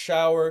 a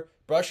shower,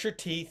 brush your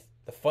teeth,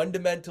 the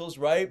fundamentals,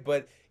 right?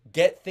 But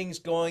get things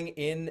going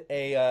in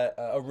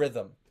a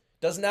rhythm.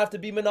 Doesn't have to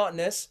be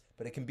monotonous,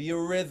 but it can be a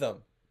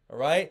rhythm, all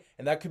right?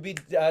 And that could be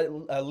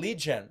lead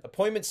gen,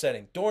 appointment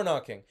setting, door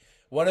knocking.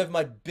 One of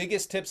my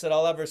biggest tips that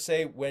I'll ever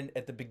say when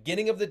at the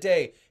beginning of the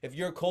day, if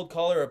you're a cold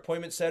caller or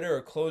appointment setter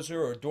or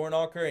closer or door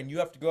knocker and you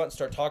have to go out and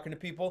start talking to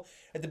people,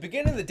 at the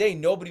beginning of the day,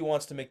 nobody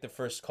wants to make the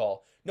first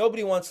call.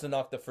 Nobody wants to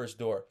knock the first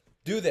door.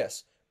 Do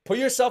this. Put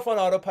yourself on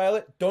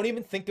autopilot. Don't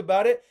even think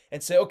about it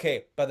and say,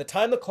 okay, by the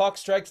time the clock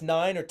strikes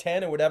 9 or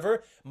 10 or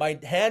whatever, my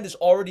hand is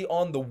already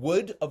on the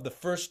wood of the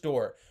first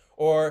door.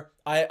 Or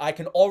I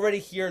can already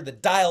hear the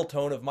dial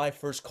tone of my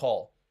first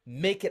call.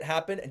 Make it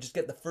happen and just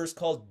get the first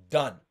call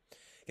done.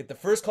 Get the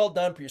first call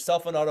done, put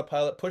yourself on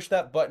autopilot, push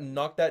that button,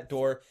 knock that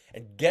door,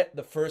 and get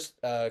the first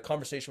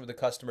conversation with the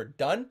customer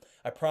done.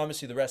 I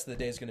promise you the rest of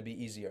the day is going to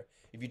be easier.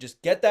 If you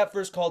just get that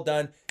first call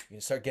done, you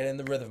can start getting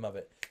the rhythm of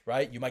it,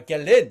 right? You might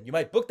get it in. You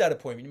might book that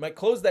appointment. You might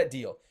close that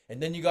deal,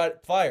 and then you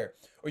got fire.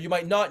 Or you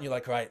might not, and you're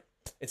like, all right,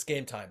 it's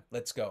game time.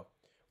 Let's go.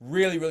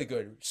 Really, really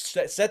good.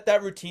 Set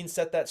that routine,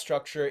 set that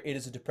structure. It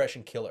is a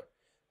depression killer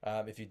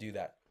if you do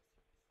that.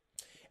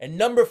 And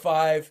number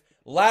 5,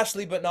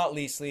 lastly but not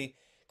leastly,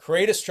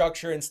 create a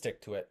structure and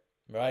stick to it,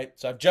 right?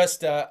 So I've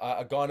just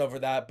gone over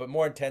that, but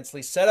more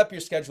intensely, set up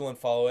your schedule and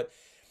follow it.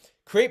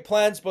 Create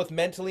plans both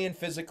mentally and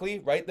physically,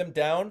 write them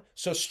down.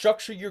 So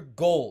structure your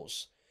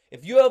goals.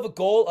 If you have a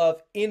goal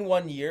of in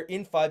 1 year,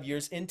 in 5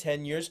 years, in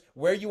 10 years,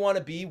 where you want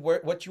to be,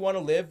 what you want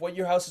to live, what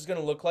your house is going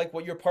to look like,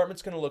 what your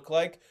apartment's going to look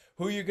like,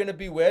 who you're going to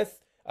be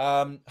with,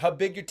 how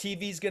big your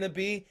TV is going to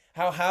be,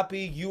 how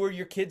happy you or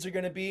your kids are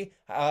going to be,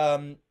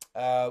 how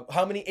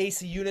many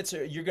AC units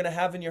you're going to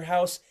have in your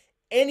house,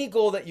 any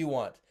goal that you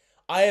want.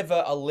 I have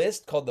a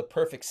list called the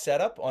perfect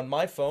setup on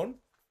my phone.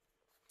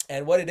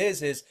 And what it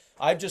is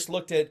I've just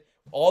looked at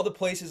all the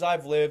places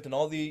I've lived and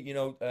all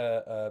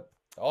the,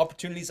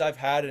 opportunities I've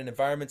had and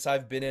environments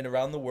I've been in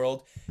around the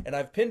world. And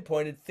I've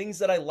pinpointed things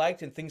that I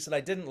liked and things that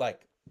I didn't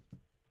like.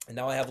 And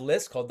now I have a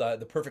list called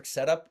the perfect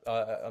setup.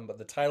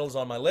 The title's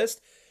on my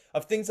list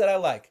of things that I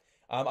like.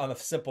 I'm a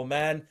simple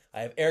man.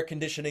 I have air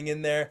conditioning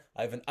in there.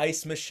 I have an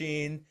ice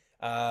machine.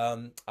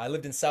 I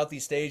lived in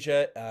Southeast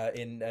Asia,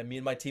 me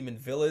and my team in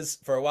villas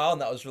for a while, and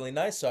that was really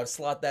nice. So I've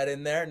slot that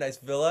in there, nice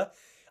villa.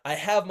 I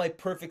have my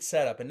perfect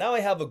setup, and now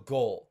I have a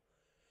goal.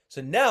 So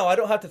now I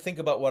don't have to think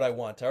about what I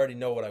want. I already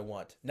know what I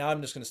want. Now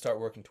I'm just going to start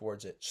working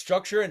towards it.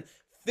 Structure and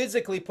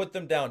physically put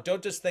them down.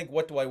 Don't just think,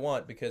 what do I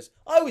want? Because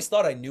I always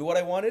thought I knew what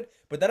I wanted,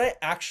 but then I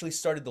actually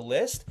started the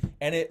list,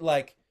 and it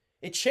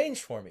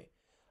changed for me.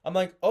 I'm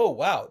like, oh,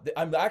 wow,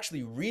 I'm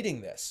actually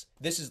reading this.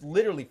 This is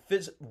literally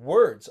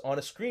words on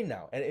a screen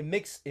now. And it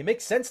makes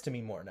sense to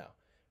me more now,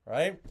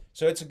 right?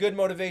 So it's a good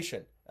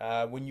motivation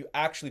when you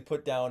actually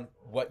put down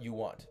what you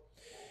want.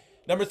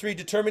 Number 3,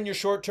 determine your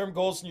short-term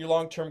goals and your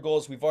long-term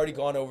goals. We've already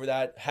gone over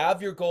that.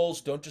 Have your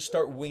goals. Don't just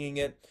start winging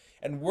it.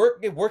 And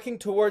working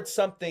towards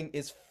something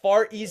is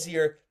far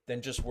easier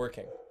than just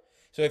working.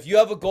 So if you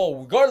have a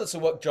goal, regardless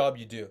of what job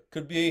you do,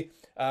 could be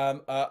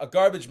a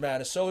garbage man,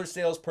 a solar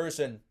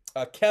salesperson,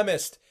 a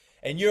chemist,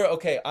 and you're,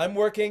 okay, I'm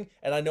working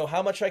and I know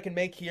how much I can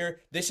make here.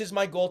 This is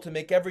my goal to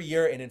make every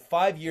year. And in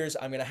 5 years,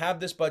 I'm going to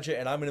have this budget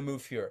and I'm going to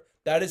move here.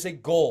 That is a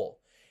goal.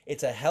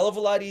 It's a hell of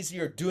a lot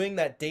easier doing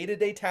that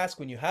day-to-day task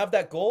when you have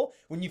that goal,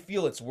 when you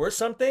feel it's worth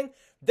something,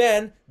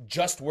 than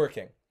just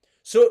working.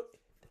 So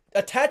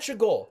attach a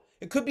goal.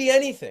 It could be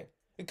anything.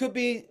 It could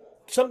be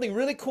something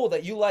really cool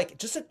that you like.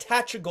 Just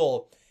attach a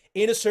goal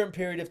in a certain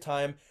period of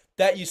time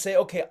that you say,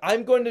 okay,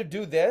 I'm going to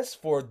do this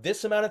for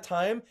this amount of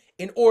time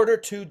in order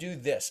to do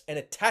this, and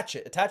attach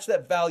it. Attach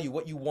that value,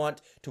 what you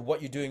want, to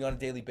what you're doing on a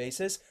daily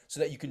basis,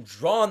 so that you can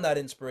draw on that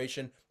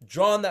inspiration,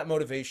 draw on that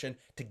motivation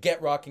to get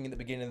rocking in the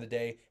beginning of the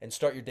day and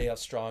start your day off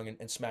strong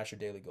and smash your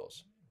daily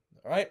goals.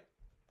 All right?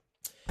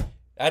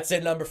 That's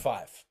it, number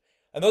 5.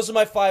 And those are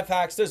my 5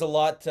 hacks. There's a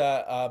lot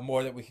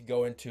more that we could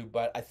go into,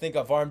 but I think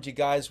I've armed you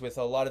guys with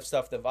a lot of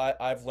stuff that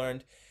I've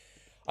learned.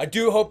 I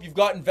do hope you've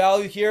gotten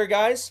value here,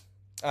 guys.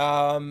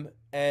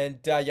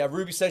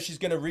 Ruby says she's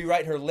going to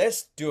rewrite her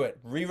list. Do it.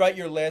 Rewrite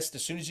your list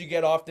as soon as you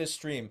get off this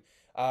stream.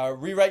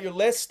 Rewrite your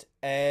list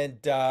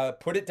and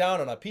put it down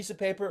on a piece of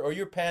paper or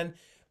your pen.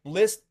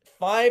 List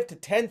 5 to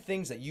 10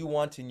 things that you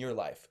want in your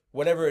life,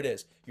 whatever it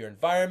is. Your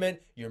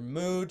environment, your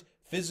mood,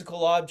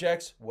 physical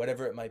objects,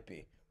 whatever it might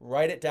be.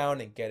 Write it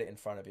down and get it in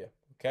front of you.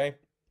 Okay?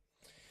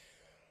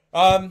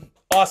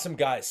 Awesome,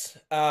 guys.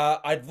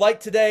 I'd like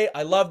today.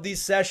 I love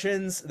these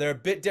sessions. They're a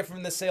bit different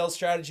in the sales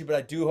strategy, but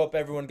I do hope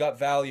everyone got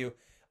value.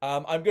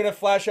 I'm going to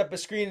flash up a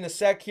screen in a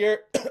sec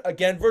here.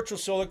 Again, Virtual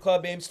Solar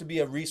Club aims to be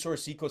a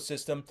resource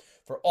ecosystem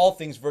for all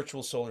things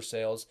virtual solar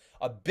sales.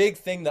 A big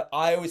thing that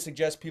I always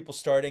suggest people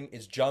starting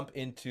is jump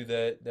into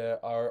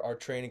our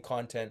training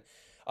content.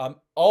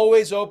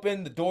 Always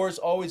open. The door is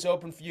always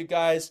open for you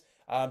guys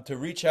to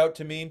reach out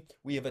to me.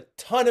 We have a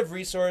ton of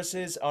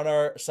resources on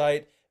our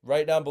site.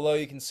 Right down below,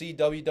 you can see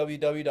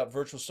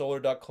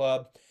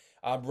www.virtualsolar.club.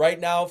 Right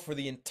now, for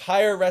the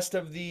entire rest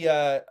of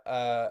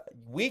the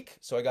week,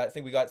 so I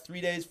think we got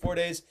 3 days, 4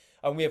 days,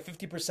 we have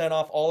 50%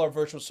 off all our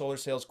virtual solar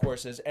sales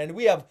courses, and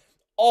we have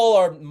all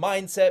our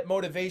mindset,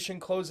 motivation,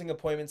 closing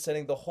appointment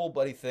setting, the whole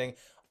bloody thing.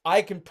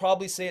 I can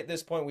probably say at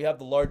this point we have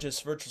the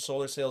largest virtual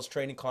solar sales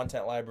training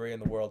content library in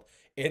the world.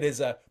 It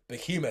is a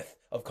behemoth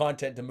of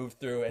content to move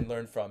through and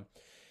learn from.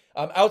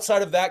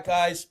 Outside of that,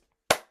 guys,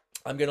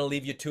 I'm going to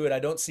leave you to it. I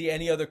don't see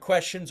any other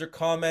questions or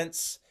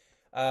comments.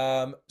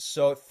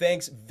 So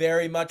thanks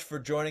very much for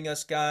joining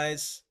us,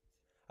 guys.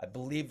 I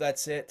believe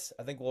that's it.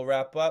 I think we'll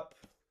wrap up.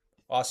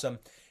 Awesome.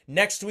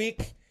 Next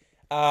week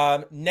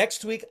I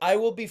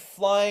will be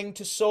flying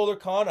to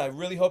SolarCon. I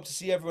really hope to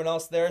see everyone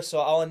else there. So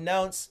I'll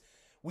announce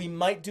we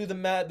might do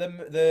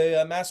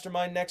the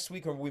mastermind next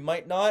week, or we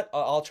might not.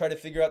 I'll try to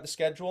figure out the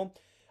schedule.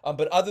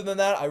 But other than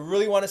that, I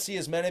really want to see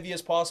as many of you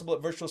as possible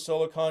at Virtual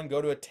SolarCon.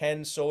 Go to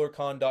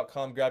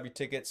attendsolarcon.com, grab your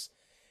tickets.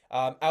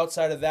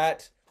 Outside of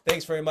that,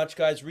 thanks very much,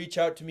 guys. Reach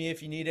out to me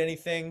if you need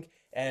anything.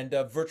 And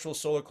Virtual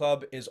Solar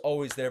Club is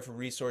always there for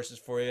resources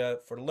for you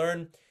to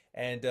learn.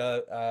 And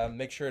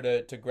make sure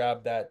to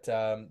grab that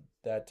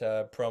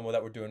promo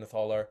that we're doing with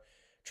all our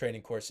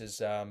training courses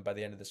by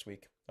the end of this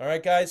week. All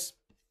right, guys.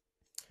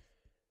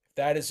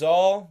 That is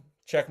all.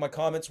 Check my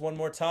comments one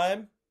more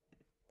time.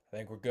 I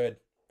think we're good.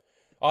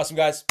 Awesome,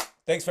 guys.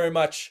 Thanks very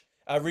much.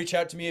 Reach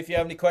out to me if you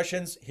have any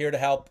questions. Here to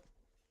help.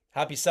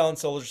 Happy selling,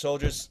 Solar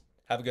Soldiers.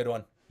 Have a good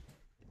one.